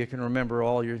many of you can remember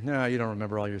all your... No, you don't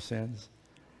remember all your sins.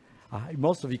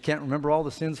 Most of you can't remember all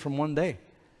the sins from one day.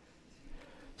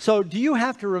 So, do you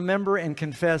have to remember and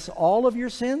confess all of your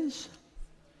sins?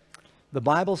 The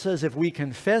Bible says if we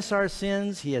confess our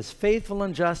sins, he is faithful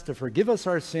and just to forgive us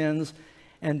our sins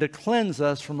and to cleanse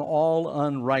us from all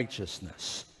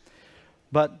unrighteousness.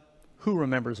 But who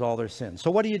remembers all their sins?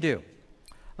 So what do?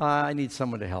 I need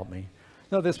someone to help me.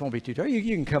 No, this won't be too tight. You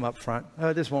can come up front.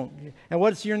 This won't. And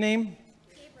what's your name?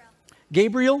 Gabriel.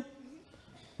 Gabriel?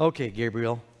 Okay,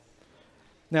 Gabriel.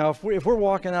 Now, if we're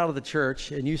walking out of the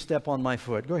church and you step on my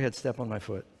foot, go ahead, step on my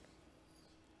foot.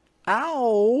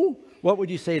 Ow! What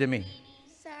would you say to me?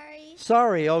 Sorry.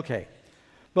 Sorry, okay.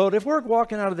 But if we're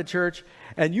walking out of the church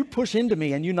and you push into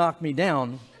me and you knock me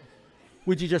down,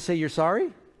 would you just say you're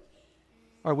sorry?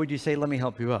 Or would you say, let me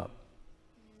help you up?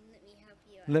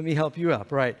 Let me help you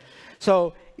up, right.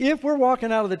 So if we're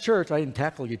walking out of the church, I didn't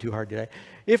tackle you too hard today.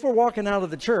 If we're walking out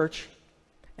of the church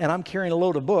and I'm carrying a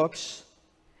load of books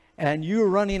and you're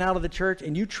running out of the church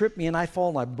and you trip me and I fall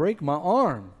and I break my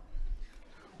arm,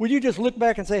 would you just look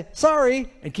back and say,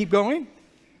 sorry, and keep going?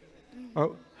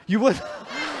 Or you would?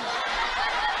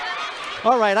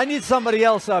 All right, I need somebody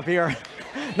else up here.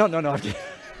 No. Now,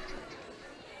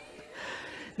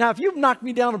 if you knocked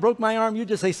me down and broke my arm, you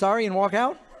just say sorry and walk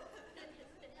out?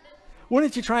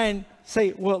 Wouldn't you try and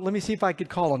say, well, let me see if I could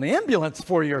call an ambulance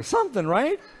for you or something,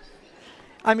 right?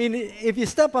 I mean, if you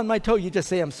step on my toe, you just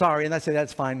say, I'm sorry, and I say,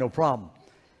 that's fine, no problem.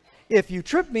 If you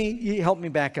trip me, you help me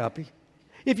back up.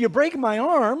 If you break my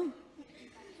arm,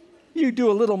 you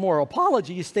do a little more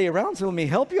apology. You stay around, so let me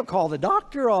help you, call the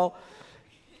doctor.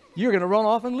 You're going to run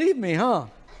off and leave me, huh? All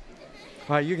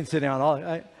right, you can sit down.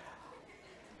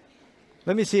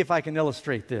 Let me see if I can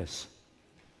illustrate this.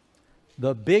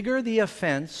 The bigger the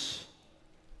offense,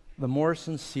 the more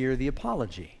sincere the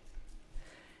apology.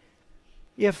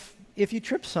 If you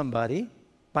trip somebody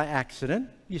by accident,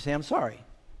 you say, I'm sorry.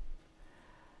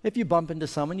 If you bump into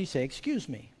someone, you say, excuse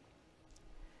me.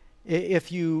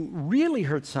 If you really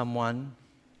hurt someone,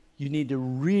 you need to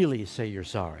really say you're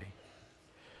sorry.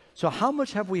 So how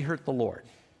much have we hurt the Lord?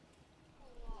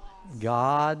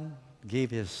 God gave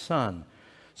his Son.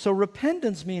 So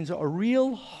repentance means a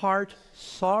real heart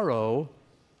sorrow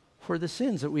for the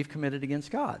sins that we've committed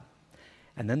against God.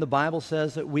 And then the Bible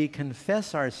says that we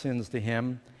confess our sins to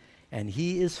him, and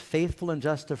he is faithful and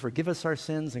just to forgive us our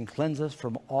sins and cleanse us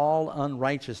from all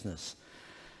unrighteousness.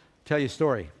 Tell you a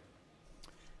story.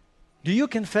 Do you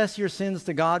confess your sins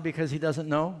to God because he doesn't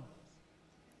know?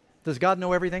 Does God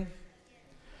know everything?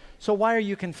 So why are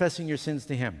you confessing your sins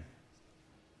to him?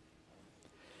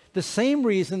 The same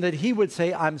reason that he would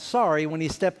say, I'm sorry when he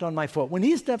stepped on my foot. When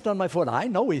he stepped on my foot, I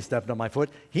know he stepped on my foot.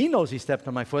 He knows he stepped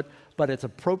on my foot, but it's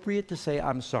appropriate to say,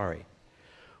 I'm sorry.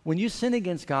 When you sin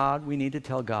against God, we need to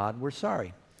tell God we're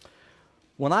sorry.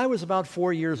 When I was about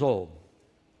 4 years old,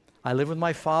 I lived with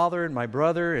my father and my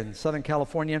brother in Southern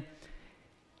California.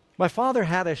 My father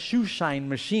had a shoe shine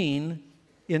machine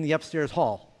in the upstairs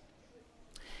hall.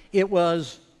 It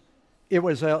was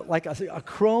like a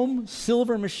chrome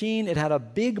silver machine. It had a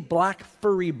big black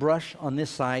furry brush on this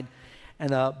side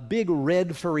and a big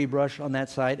red furry brush on that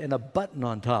side and a button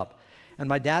on top. And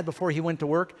my dad, before he went to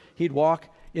work, he'd walk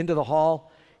into the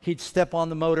hall, he'd step on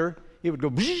the motor, it would go,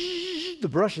 the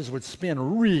brushes would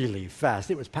spin really fast.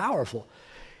 It was powerful.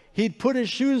 He'd put his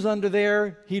shoes under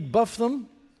there, he'd buff them,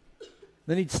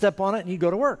 then he'd step on it and he'd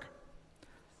go to work.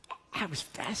 I was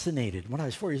fascinated when I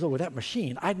was 4 years old with that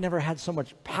machine. I'd never had so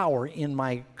much power in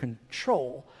my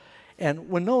control. And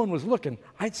when no one was looking,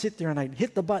 I'd sit there and I'd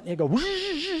hit the button and it'd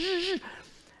go,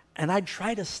 and I'd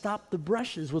try to stop the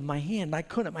brushes with my hand. I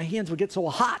couldn't. My hands would get so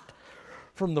hot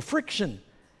from the friction.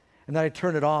 And then I'd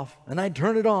turn it off and I'd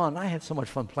turn it on. I had so much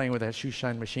fun playing with that shoe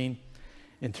shine machine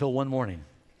until one morning.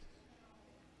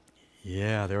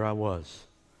 Yeah, there I was.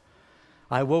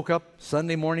 I woke up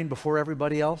Sunday morning before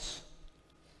everybody else.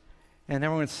 And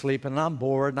everyone's sleeping, and I'm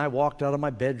bored, and I walked out of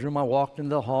my bedroom, I walked into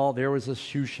the hall, there was a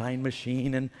shoe shine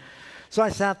machine, and so I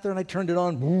sat there and I turned it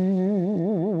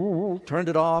on, turned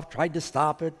it off, tried to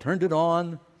stop it, turned it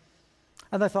on,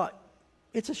 and I thought,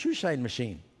 it's a shoe shine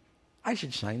machine. I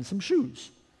should shine some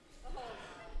shoes.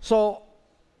 So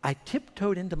I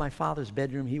tiptoed into my father's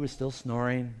bedroom, he was still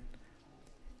snoring,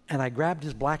 and I grabbed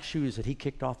his black shoes that he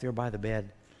kicked off there by the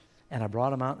bed, and I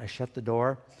brought them out and I shut the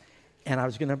door, and I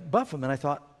was going to buff them, and I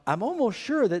thought, I'm almost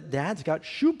sure that Dad's got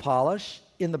shoe polish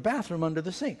in the bathroom under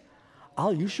the sink.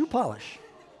 I'll use shoe polish.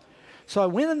 So I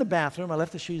went in the bathroom. I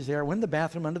left the shoes there. I went in the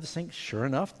bathroom under the sink. Sure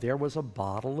enough, there was a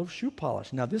bottle of shoe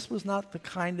polish. Now, this was not the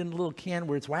kind in a little can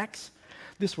where it's wax.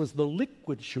 This was the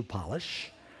liquid shoe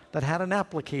polish that had an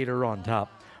applicator on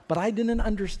top. But I didn't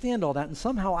understand all that, and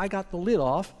somehow I got the lid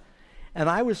off, and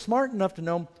I was smart enough to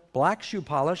know black shoe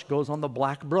polish goes on the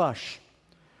black brush.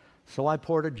 So I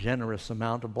poured a generous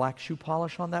amount of black shoe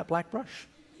polish on that black brush.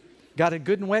 Got it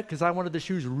good and wet because I wanted the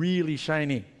shoes really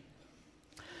shiny.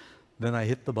 Then I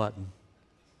hit the button.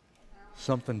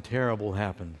 Something terrible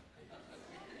happened.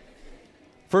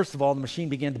 First of all, the machine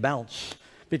began to bounce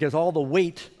because all the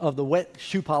weight of the wet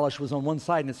shoe polish was on one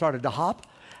side and it started to hop.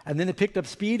 And then it picked up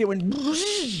speed. It went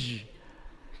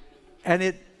and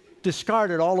it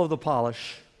discarded all of the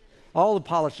polish. All the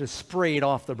polish just sprayed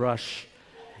off the brush.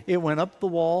 It went up the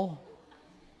wall,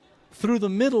 through the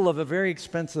middle of a very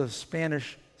expensive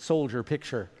Spanish soldier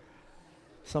picture,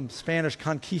 some Spanish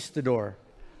conquistador,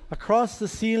 across the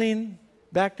ceiling,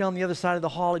 back down the other side of the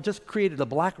hall. It just created a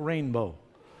black rainbow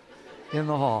in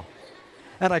the hall.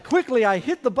 And I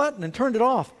hit the button and turned it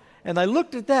off. And I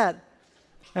looked at that,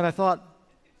 and I thought,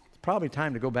 it's probably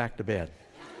time to go back to bed.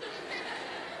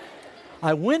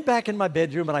 I went back in my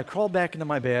bedroom, and I crawled back into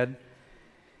my bed,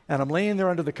 and I'm laying there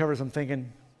under the covers. I'm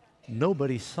thinking,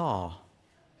 nobody saw.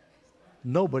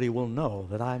 Nobody will know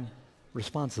that I'm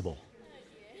responsible.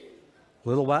 A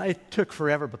little while, it took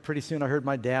forever, but pretty soon I heard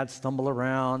my dad stumble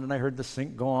around, and I heard the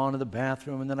sink go on in the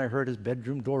bathroom, and then I heard his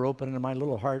bedroom door open, and my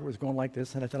little heart was going like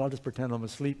this, and I thought, I'll just pretend I'm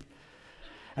asleep.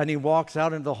 And he walks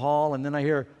out into the hall, and then I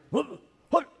hear, "Whoop,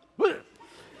 whoop, whoop."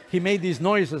 He made these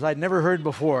noises I'd never heard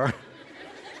before.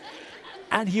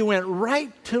 And he went right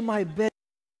to my bed.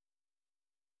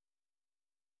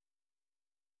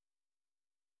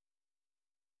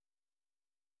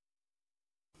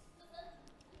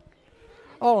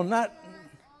 Oh,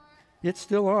 it's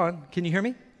still on. Can you hear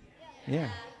me? Yeah.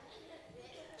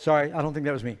 Sorry, I don't think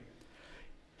that was me.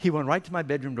 He went right to my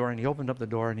bedroom door, and he opened up the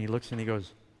door, and he looks, and he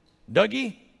goes,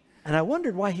 Dougie? And I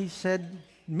wondered why he said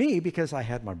me, because I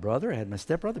had my brother, I had my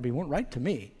stepbrother, but he went right to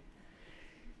me.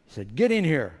 He said, get in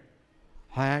here.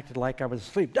 I acted like I was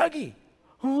asleep. Dougie,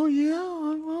 Oh,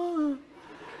 yeah.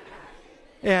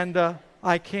 And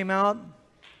I came out,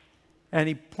 and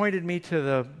he pointed me to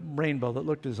the rainbow that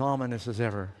looked as ominous as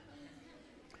ever.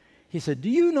 He said, do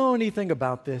you know anything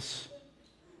about this?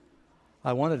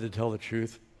 I wanted to tell the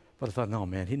truth, but I thought, no,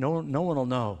 man, no one will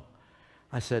know.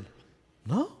 I said,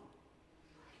 no.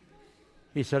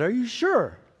 He said, are you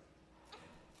sure?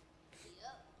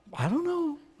 I don't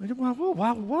know.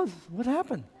 What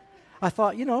happened? I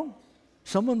thought,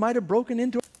 someone might have broken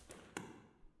into it.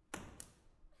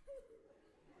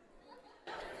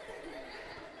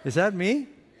 Is that me?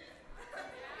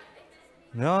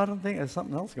 No, I don't think there's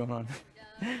something else going on.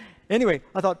 Anyway,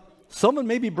 I thought someone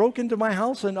maybe broke into my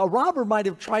house and a robber might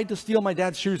have tried to steal my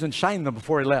dad's shoes and shine them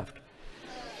before he left.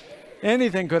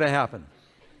 Anything could have happened.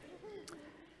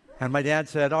 And my dad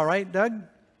said, all right, Doug,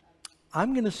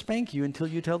 I'm going to spank you until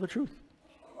you tell the truth.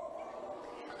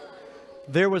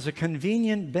 There was a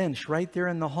convenient bench right there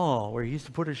in the hall where he used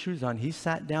to put his shoes on. He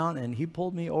sat down and he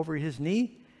pulled me over his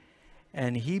knee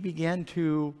and he began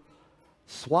to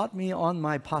swat me on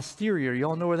my posterior. You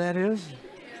all know where that is?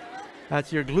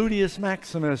 That's your gluteus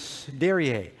maximus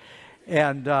derriere.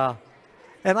 And I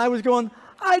was going,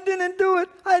 I didn't do it.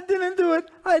 I didn't do it.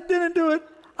 I didn't do it.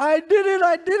 I did it.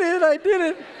 I did it. I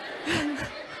did it.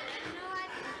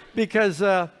 Because,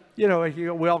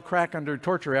 we all crack under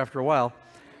torture after a while.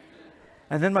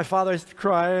 And then my father used to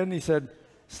cry, and he said,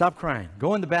 stop crying.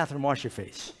 Go in the bathroom, wash your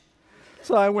face.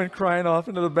 So I went crying off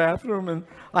into the bathroom, and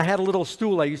I had a little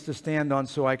stool I used to stand on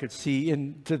so I could see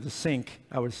into the sink.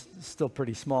 I was still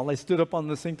pretty small. I stood up on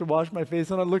the sink to wash my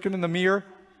face, and I'm looking in the mirror.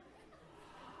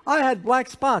 I had black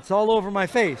spots all over my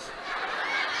face.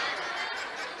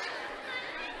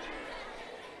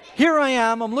 Here I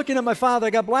am. I'm looking at my father. I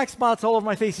got black spots all over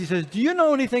my face. He says, do you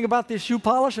know anything about this shoe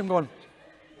polish? I'm going,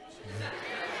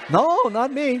 no,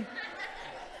 not me.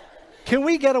 Can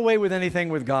we get away with anything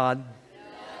with God?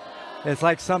 It's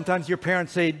like sometimes your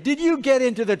parents say, did you get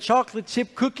into the chocolate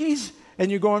chip cookies?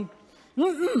 And you're going,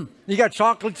 mm-mm. You got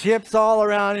chocolate chips all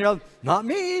around. Not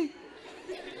me.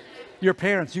 Your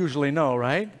parents usually know,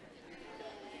 right?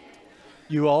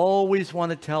 You always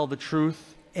want to tell the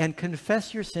truth and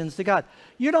confess your sins to God.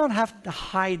 You don't have to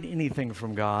hide anything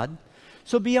from God.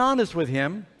 So be honest with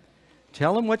Him.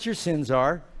 Tell Him what your sins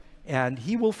are, and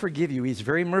He will forgive you. He's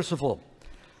very merciful.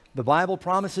 The Bible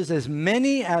promises as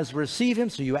many as receive Him,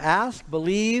 so you ask,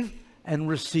 believe, and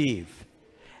receive.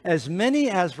 As many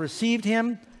as received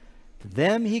Him, to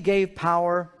them He gave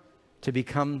power to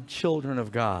become children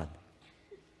of God.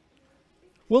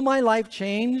 Will my life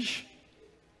change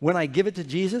when I give it to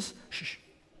Jesus? Shh,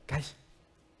 guys.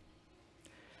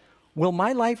 Will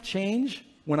my life change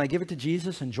when I give it to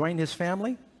Jesus and join His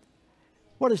family?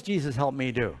 What does Jesus help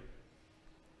me do?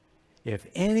 If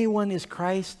anyone is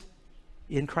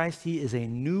in Christ, he is a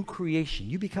new creation.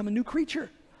 You become a new creature.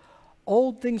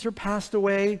 Old things are passed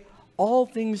away. All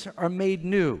things are made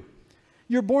new.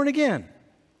 You're born again.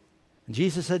 And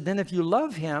Jesus said, then if you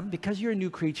love Him, because you're a new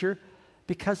creature,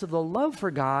 because of the love for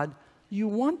God, you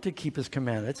want to keep His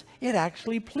commandments. It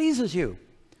actually pleases you.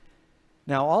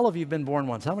 Now, all of you have been born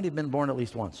once. How many have been born at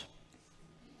least once?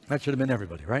 That should have been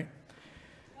everybody, right?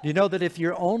 Do you know that if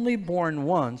you're only born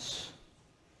once,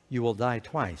 you will die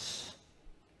twice?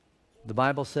 The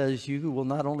Bible says you will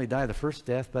not only die the first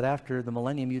death, but after the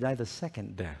millennium, you die the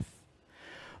second death.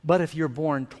 But if you're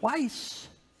born twice,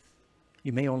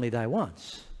 you may only die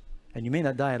once. And you may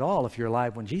not die at all if you're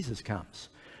alive when Jesus comes.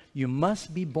 You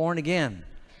must be born again.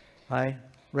 I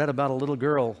read about a little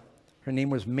girl. Her name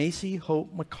was Macy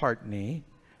Hope McCartney.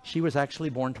 She was actually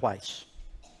born twice.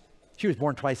 She was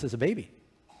born twice as a baby.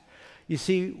 You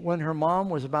see, when her mom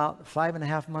was about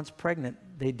 5.5 months pregnant,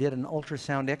 they did an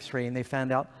ultrasound x-ray and they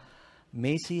found out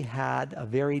Macy had a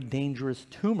very dangerous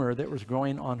tumor that was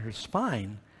growing on her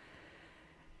spine.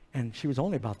 And she was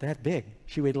only about that big.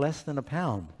 She weighed less than a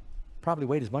pound. Probably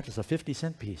weighed as much as a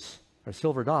 50-cent piece or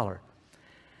silver dollar.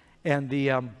 And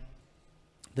the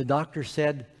doctor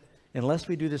said, unless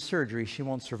we do this surgery, she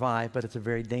won't survive, but it's a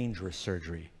very dangerous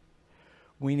surgery.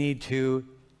 We need to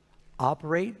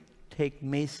operate, take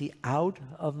Macy out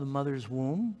of the mother's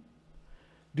womb,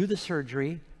 do the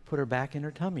surgery, put her back in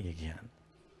her tummy again.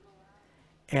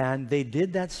 And they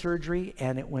did that surgery,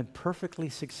 and it went perfectly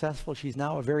successful. She's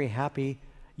now a very happy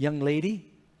young lady.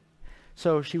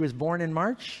 So she was born in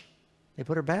March. They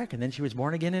put her back, and then she was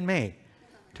born again in May,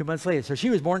 2 months later. So she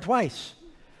was born twice.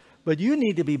 But you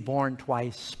need to be born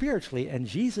twice spiritually, and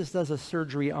Jesus does a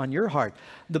surgery on your heart.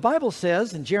 The Bible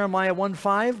says in Jeremiah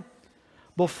 1:5,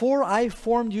 before I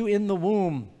formed you in the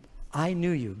womb, I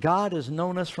knew you. God has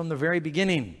known us from the very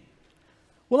beginning.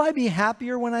 Will I be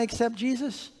happier when I accept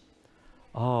Jesus?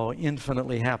 Oh,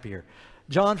 infinitely happier.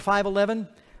 John 5:11,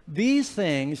 these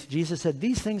things, Jesus said,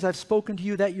 these things I've spoken to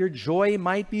you that your joy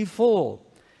might be full.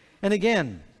 And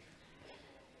again,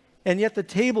 and yet the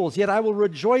tables, yet I will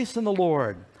rejoice in the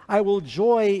Lord. I will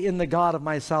joy in the God of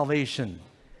my salvation.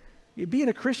 Being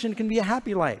a Christian can be a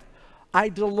happy life. I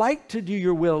delight to do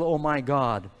your will, O my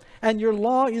God, and your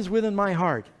law is within my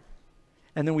heart.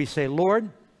 And then we say, Lord,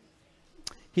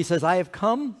 he says, I have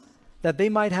come that they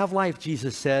might have life,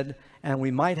 Jesus said, and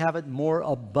we might have it more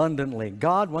abundantly.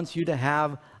 God wants you to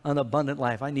have an abundant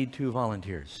life. I need 2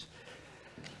 volunteers.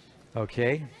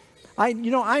 Okay?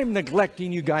 I'm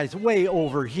neglecting you guys way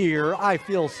over here. I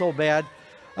feel so bad.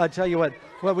 I'll tell you what,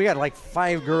 well, we got like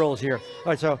 5 girls here. All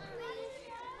right, so,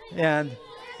 and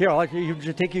here, I'll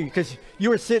take you, because you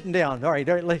were sitting down. All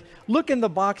right, look in the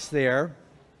box there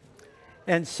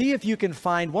and see if you can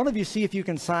find, one of you see if you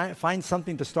can find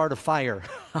something to start a fire.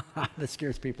 That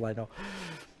scares people, I know.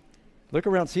 Look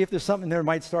around, see if there's something there that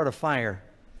might start a fire,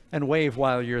 and wave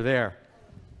while you're there.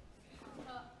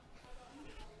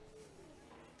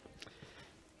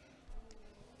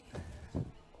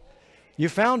 You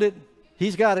found it.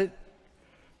 He's got it.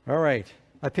 All right.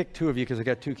 I picked 2 of you because I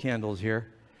got 2 candles here.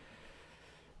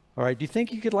 All right. Do you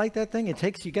think you could light that thing?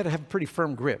 You got to have a pretty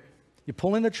firm grip. You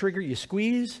pull in the trigger, you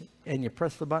squeeze, and you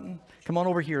press the button. Come on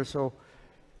over here so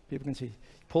people can see.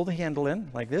 Pull the handle in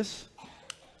like this.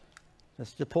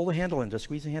 Just pull the handle in. Just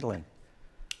squeeze the handle in.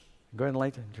 Go ahead and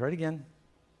light it. Try it again.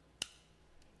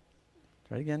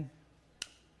 Try it again.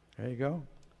 There you go.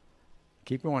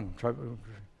 Keep going. Try.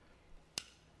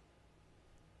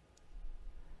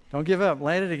 Don't give up.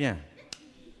 Light it again.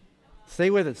 Stay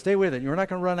with it. Stay with it. You're not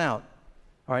going to run out.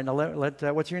 All right.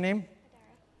 Now what's your name?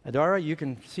 Adara. You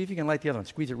can see if you can light the other one.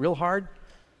 Squeeze it real hard.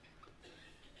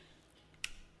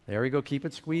 There we go. Keep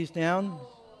it squeezed down.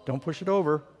 Don't push it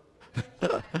over.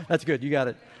 That's good. You got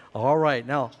it. All right.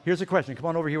 Now, here's a question. Come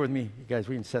on over here with me. You guys,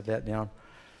 we can set that down.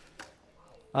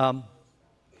 Can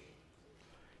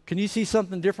you see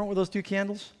something different with those 2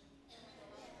 candles?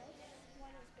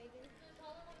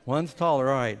 One's taller.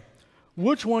 All right.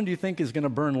 Which one do you think is going to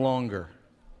burn longer?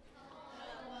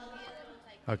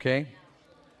 Okay.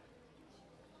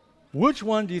 Which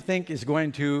one do you think is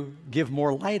going to give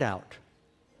more light out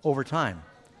over time?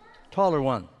 Taller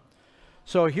one.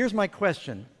 So here's my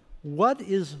question. What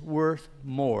is worth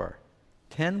more?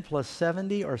 10 plus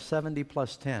 70 or 70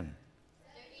 plus 10?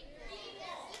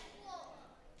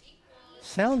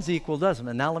 Sounds equal, doesn't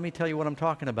it? Now let me tell you what I'm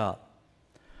talking about.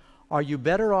 Are you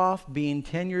better off being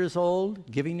 10 years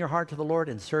old, giving your heart to the Lord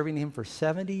and serving Him for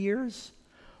 70 years?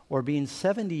 Or being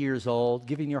 70 years old,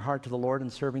 giving your heart to the Lord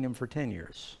and serving Him for 10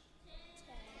 years?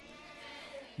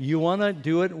 You want to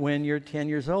do it when you're 10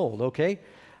 years old, okay?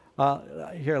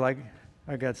 Here,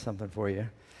 I got something for you.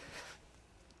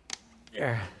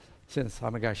 Yeah.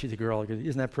 Oh my gosh, she's a girl.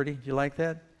 Isn't that pretty? Do you like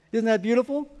that? Isn't that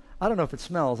beautiful? I don't know if it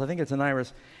smells. I think it's an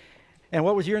iris. And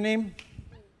what was your name?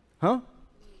 Huh?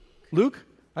 Luke?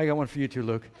 I got one for you too,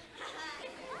 Luke.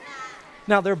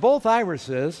 Now, they're both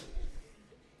irises.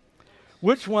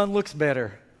 Which one looks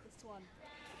better?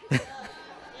 This one.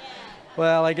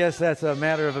 Well, I guess that's a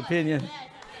matter of opinion.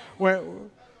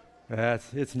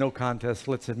 It's no contest,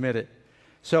 let's admit it.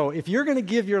 So if you're going to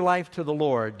give your life to the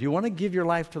Lord, do you want to give your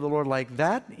life to the Lord like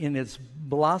that in its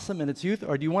blossom and its youth?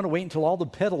 Or do you want to wait until all the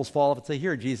petals fall off and say,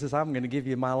 here, Jesus, I'm going to give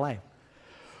you my life?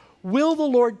 Will the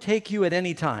Lord take you at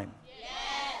any time? Yes.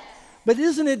 But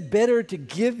isn't it better to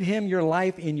give Him your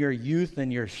life in your youth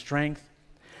and your strength?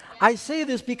 Yes. I say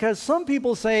this because some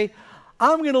people say,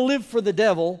 I'm going to live for the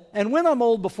devil, and when I'm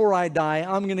old before I die,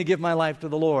 I'm going to give my life to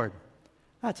the Lord.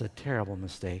 That's a terrible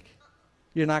mistake.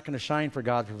 You're not going to shine for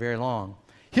God for very long.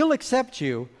 He'll accept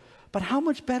you, but how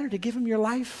much better to give Him your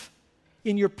life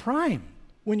in your prime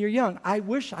when you're young? I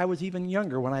wish I was even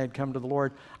younger when I had come to the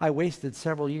Lord. I wasted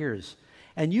several years.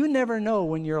 And you never know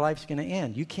when your life's going to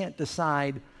end. You can't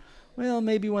decide, well,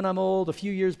 maybe when I'm old, a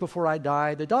few years before I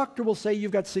die, the doctor will say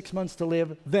you've got 6 months to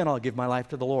live, then I'll give my life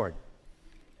to the Lord.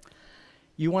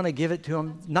 You want to give it to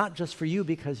Him not just for you,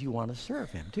 because you want to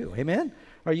serve Him too. Amen?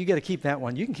 Or you got to keep that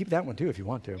one. You can keep that one too if you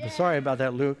want to. But sorry about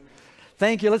that, Luke.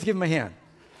 Thank you. Let's give Him a hand.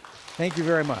 Thank you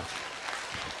very much.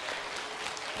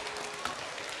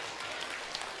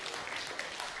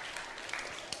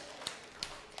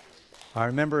 I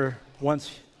remember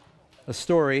once a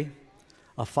story.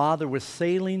 A father was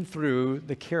sailing through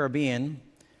the Caribbean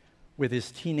with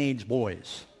his teenage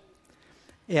boys.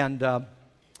 And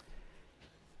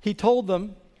he told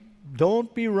them,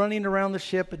 don't be running around the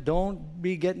ship. Don't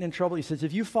be getting in trouble. He says,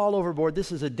 if you fall overboard,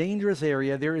 this is a dangerous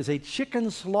area. There is a chicken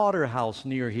slaughterhouse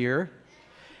near here.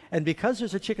 And because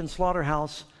there's a chicken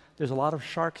slaughterhouse, there's a lot of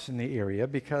sharks in the area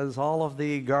because all of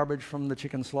the garbage from the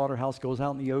chicken slaughterhouse goes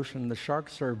out in the ocean. The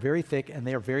sharks are very thick and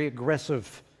they are very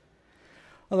aggressive.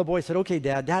 Well, the boy said, okay,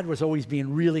 Dad. Dad was always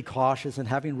being really cautious and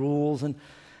having rules. And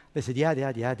they said, yeah,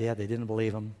 Dad. They didn't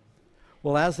believe him.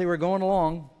 Well, as they were going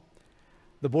along,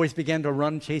 the boys began to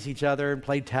run, chase each other, and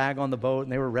play tag on the boat,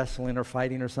 and they were wrestling or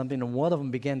fighting or something, and one of them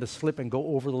began to slip and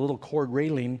go over the little cord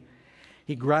railing.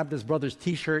 He grabbed his brother's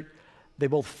T-shirt. They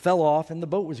both fell off, and the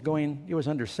boat was going, it was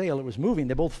under sail, it was moving.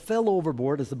 They both fell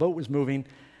overboard as the boat was moving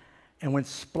and went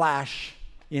splash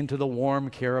into the warm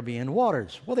Caribbean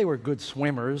waters. Well, they were good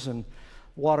swimmers, and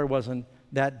water wasn't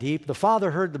that deep. The father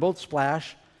heard the boat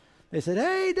splash. They said,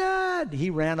 hey, Dad.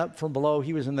 He ran up from below.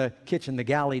 He was in the kitchen, the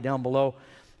galley down below.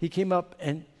 He came up,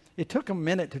 and it took him a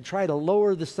minute to try to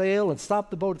lower the sail and stop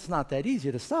the boat. It's not that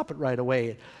easy to stop it right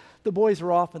away. The boys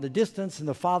were off in the distance, and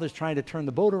the father's trying to turn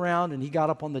the boat around, and he got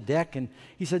up on the deck, and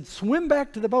he said, swim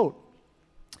back to the boat.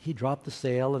 He dropped the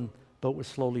sail, and the boat was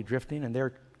slowly drifting, and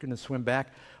they're going to swim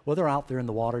back. Well, they're out there in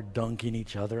the water dunking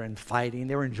each other and fighting.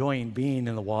 They were enjoying being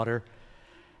in the water.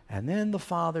 And then the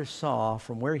father saw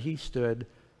from where he stood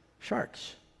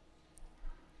sharks.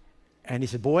 And he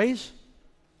said, boys,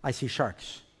 I see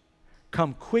sharks.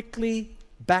 Come quickly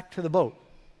back to the boat.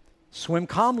 Swim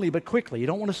calmly but quickly. You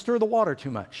don't want to stir the water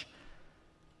too much.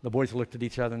 The boys looked at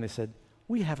each other and they said,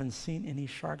 we haven't seen any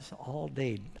sharks all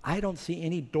day. I don't see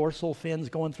any dorsal fins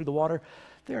going through the water.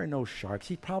 There are no sharks.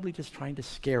 He's probably just trying to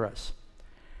scare us.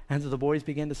 And so the boys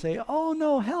began to say, oh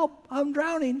no, help, I'm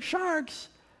drowning, sharks.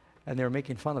 And they were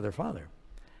making fun of their father.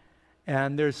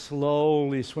 And they're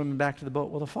slowly swimming back to the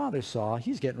boat. Well, the father saw,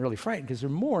 he's getting really frightened because there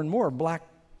are more and more black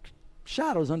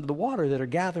shadows under the water that are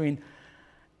gathering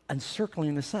and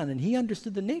circling the sun. And he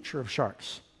understood the nature of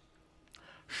sharks.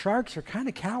 Sharks are kind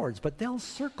of cowards, but they'll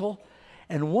circle,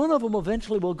 and one of them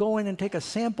eventually will go in and take a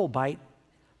sample bite.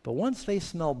 But once they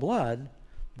smell blood,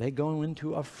 they go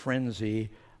into a frenzy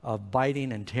of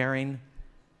biting and tearing.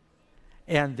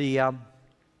 And the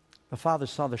father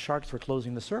saw the sharks were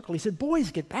closing the circle. He said,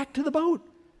 boys, get back to the boat.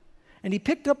 And he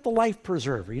picked up the life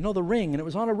preserver, you know, the ring, and it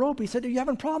was on a rope. He said, are you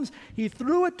having problems? He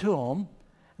threw it to them,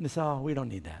 and they said, oh, we don't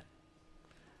need that.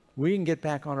 We can get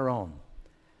back on our own.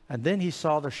 And then he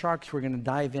saw the sharks were going to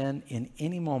dive in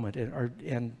any moment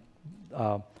and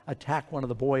attack one of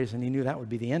the boys, and he knew that would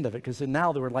be the end of it, because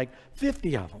now there were like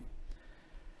 50 of them.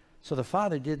 So the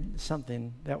father did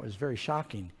something that was very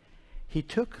shocking. He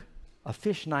took a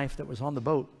fish knife that was on the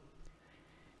boat.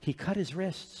 He cut his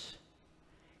wrists.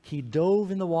 He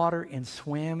dove in the water and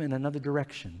swam in another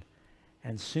direction.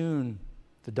 And soon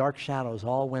the dark shadows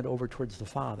all went over towards the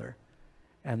father,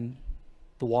 and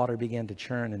the water began to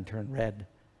churn and turn red.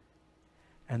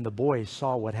 And the boys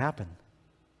saw what happened.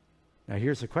 Now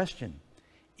here's the question.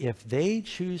 If they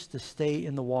choose to stay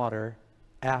in the water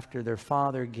after their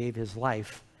father gave his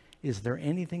life, is there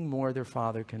anything more their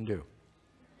father can do?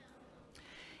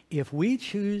 If we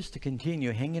choose to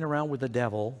continue hanging around with the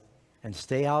devil and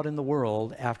stay out in the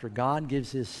world after God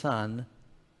gives his son,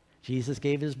 Jesus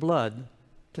gave his blood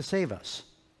to save us,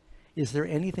 is there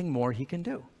anything more he can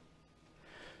do?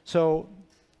 So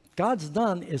God's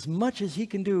done as much as he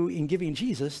can do in giving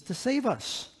Jesus to save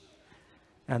us.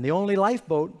 And the only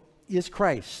lifeboat is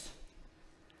Christ.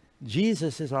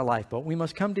 Jesus is our lifeboat. We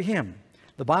must come to him.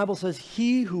 The Bible says,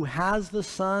 he who has the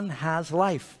Son has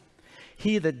life.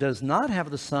 He that does not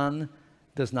have the Son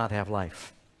does not have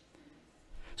life.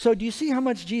 So do you see how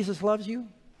much Jesus loves you?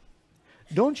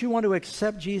 Don't you want to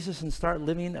accept Jesus and start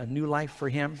living a new life for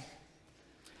him?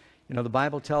 You know, the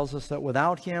Bible tells us that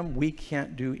without him, we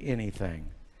can't do anything.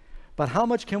 But how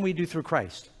much can we do through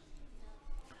Christ?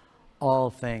 All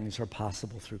things are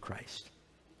possible through Christ.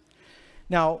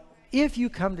 Now, if you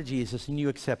come to Jesus and you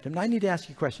accept him, now I need to ask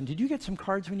you a question. Did you get some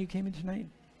cards when you came in tonight?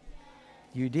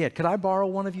 You did. Could I borrow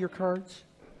one of your cards?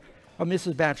 Oh,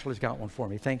 Mrs. Batchelor's got one for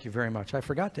me. Thank you very much. I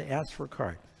forgot to ask for a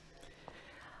card.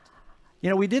 You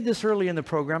know, we did this early in the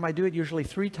program. I do it usually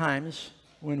 3 times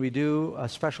when we do a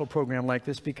special program like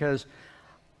this, because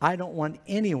I don't want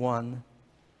anyone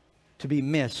to be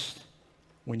missed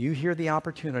when you hear the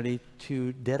opportunity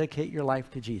to dedicate your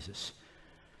life to Jesus.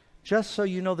 Just so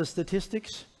you know the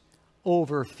statistics,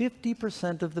 over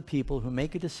 50% of the people who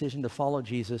make a decision to follow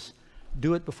Jesus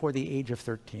do it before the age of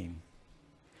 13.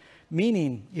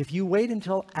 Meaning, if you wait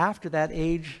until after that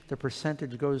age, the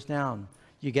percentage goes down.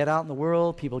 You get out in the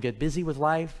world, people get busy with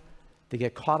life, they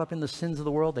get caught up in the sins of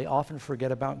the world, they often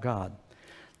forget about God.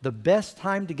 The best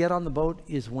time to get on the boat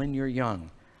is when you're young.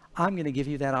 I'm going to give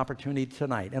you that opportunity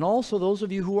tonight. And also those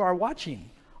of you who are watching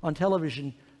on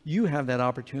television, you have that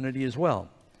opportunity as well.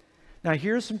 Now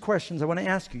here's some questions I want to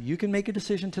ask you. You can make a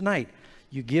decision tonight.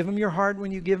 You give him your heart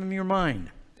when you give him your mind.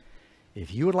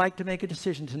 If you would like to make a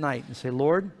decision tonight and say,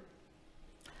 Lord,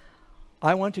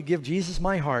 I want to give Jesus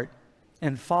my heart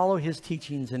and follow his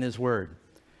teachings and his word,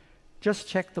 just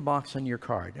check the box on your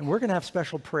card. And we're going to have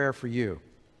special prayer for you.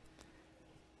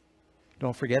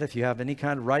 Don't forget, if you have any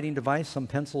kind of writing device, some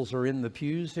pencils are in the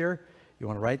pews there. You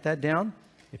want to write that down.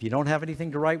 If you don't have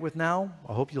anything to write with now,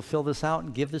 I hope you'll fill this out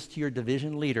and give this to your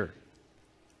division leader.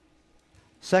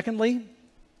 Secondly,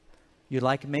 you'd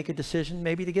like to make a decision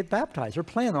maybe to get baptized or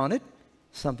plan on it,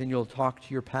 something you'll talk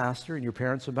to your pastor and your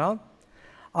parents about.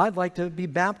 I'd like to be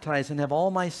baptized and have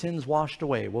all my sins washed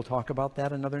away. We'll talk about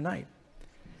that another night.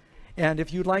 And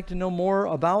if you'd like to know more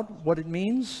about what it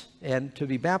means and to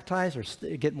be baptized or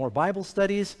get more Bible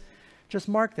studies, just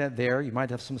mark that there. You might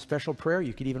have some special prayer.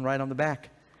 You could even write on the back.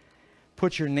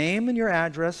 Put your name and your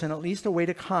address and at least a way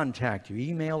to contact you,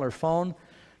 email or phone,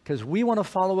 because we want to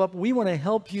follow up. We want to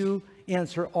help you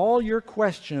answer all your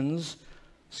questions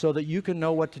so that you can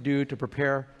know what to do to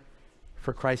prepare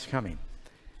for Christ's coming.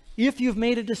 If you've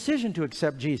made a decision to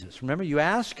accept Jesus, remember, you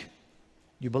ask,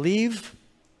 you believe,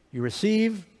 you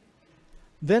receive,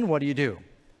 then what do?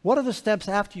 What are the steps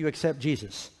after you accept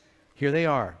Jesus? Here they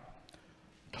are.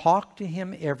 Talk to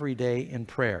him every day in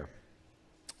prayer.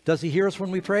 Does he hear us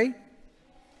when we pray?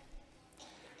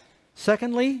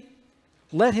 Secondly,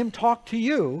 let him talk to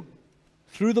you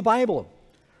through the Bible.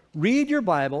 Read your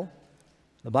Bible.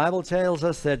 The Bible tells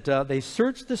us that they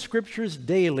searched the scriptures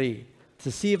daily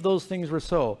to see if those things were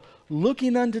so,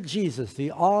 looking unto Jesus,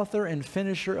 the author and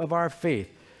finisher of our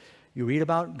faith. You read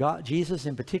about Jesus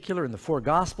in particular in the 4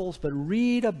 Gospels, but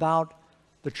read about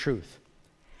the truth.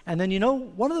 And then,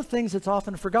 one of the things that's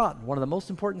often forgotten, one of the most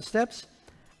important steps,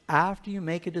 after you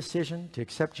make a decision to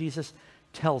accept Jesus,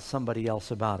 tell somebody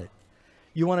else about it.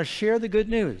 You want to share the good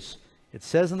news. It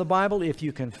says in the Bible, if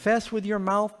you confess with your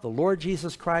mouth the Lord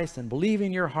Jesus Christ and believe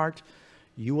in your heart,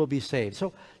 you will be saved.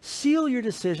 So seal your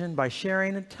decision by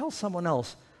sharing and tell someone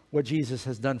else what Jesus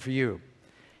has done for you.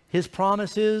 His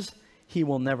promise is he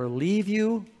will never leave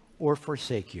you or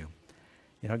forsake you.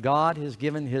 God has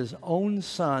given his own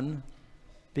son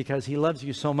because he loves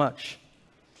you so much.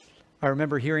 I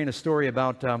remember hearing a story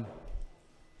about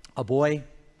a boy.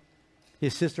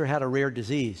 His sister had a rare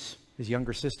disease, his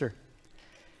younger sister.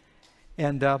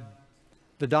 And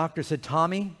the doctor said,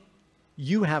 Tommy,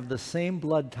 you have the same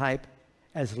blood type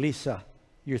as Lisa,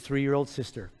 your 3-year-old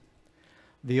sister.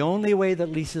 The only way that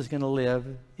Lisa's going to live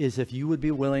is if you would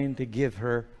be willing to give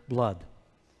her blood.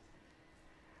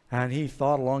 And he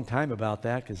thought a long time about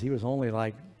that because he was only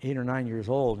like 8 or 9 years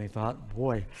old. And he thought,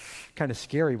 boy, kind of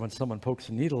scary when someone pokes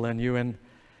a needle in you. And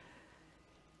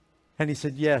he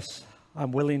said, yes,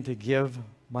 I'm willing to give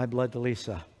my blood to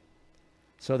Lisa.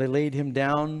 So they laid him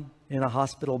down in a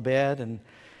hospital bed,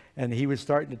 and he was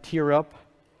starting to tear up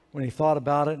when he thought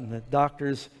about it. And the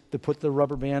doctors, they put the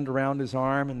rubber band around his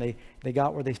arm, and they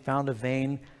got where they found a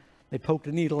vein. They poked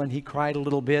a needle, and he cried a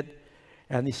little bit,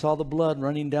 and he saw the blood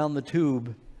running down the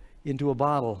tube into a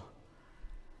bottle.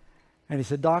 And he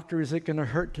said, doctor, is it going to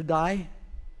hurt to die?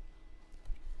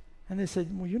 And they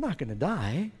said, well, you're not going to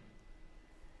die.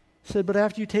 He said, but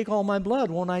after you take all my blood,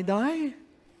 won't I die?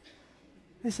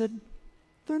 They said,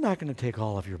 they're not going to take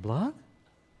all of your blood.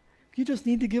 You just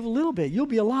need to give a little bit. You'll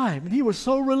be alive. And he was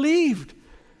so relieved.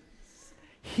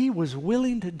 He was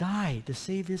willing to die to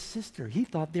save his sister. He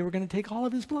thought they were going to take all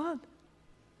of his blood.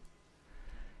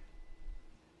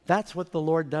 That's what the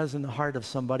Lord does in the heart of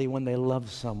somebody when they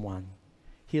love someone.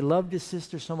 He loved his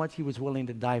sister so much he was willing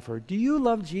to die for her. Do you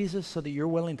love Jesus so that you're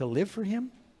willing to live for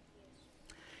him?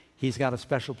 He's got a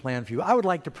special plan for you. I would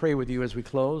like to pray with you as we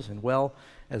close, and well,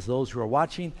 as those who are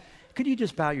watching, could you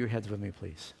just bow your heads with me,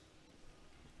 please?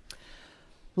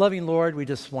 Loving Lord, we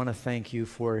just want to thank you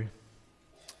for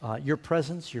your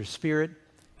presence, your spirit.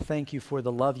 Thank you for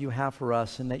the love you have for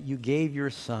us and that you gave your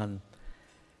son.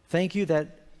 Thank you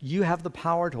that you have the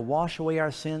power to wash away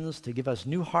our sins, to give us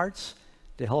new hearts,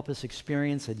 to help us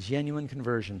experience a genuine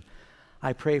conversion.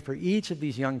 I pray for each of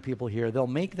these young people here, they'll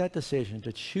make that decision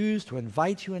to choose to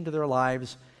invite you into their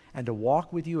lives and to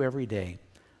walk with you every day.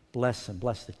 Bless them.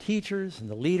 Bless the teachers and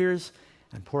the leaders,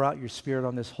 and pour out your spirit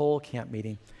on this whole camp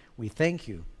meeting. We thank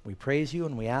you, we praise you,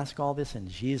 and we ask all this in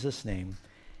Jesus' name.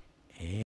 Amen.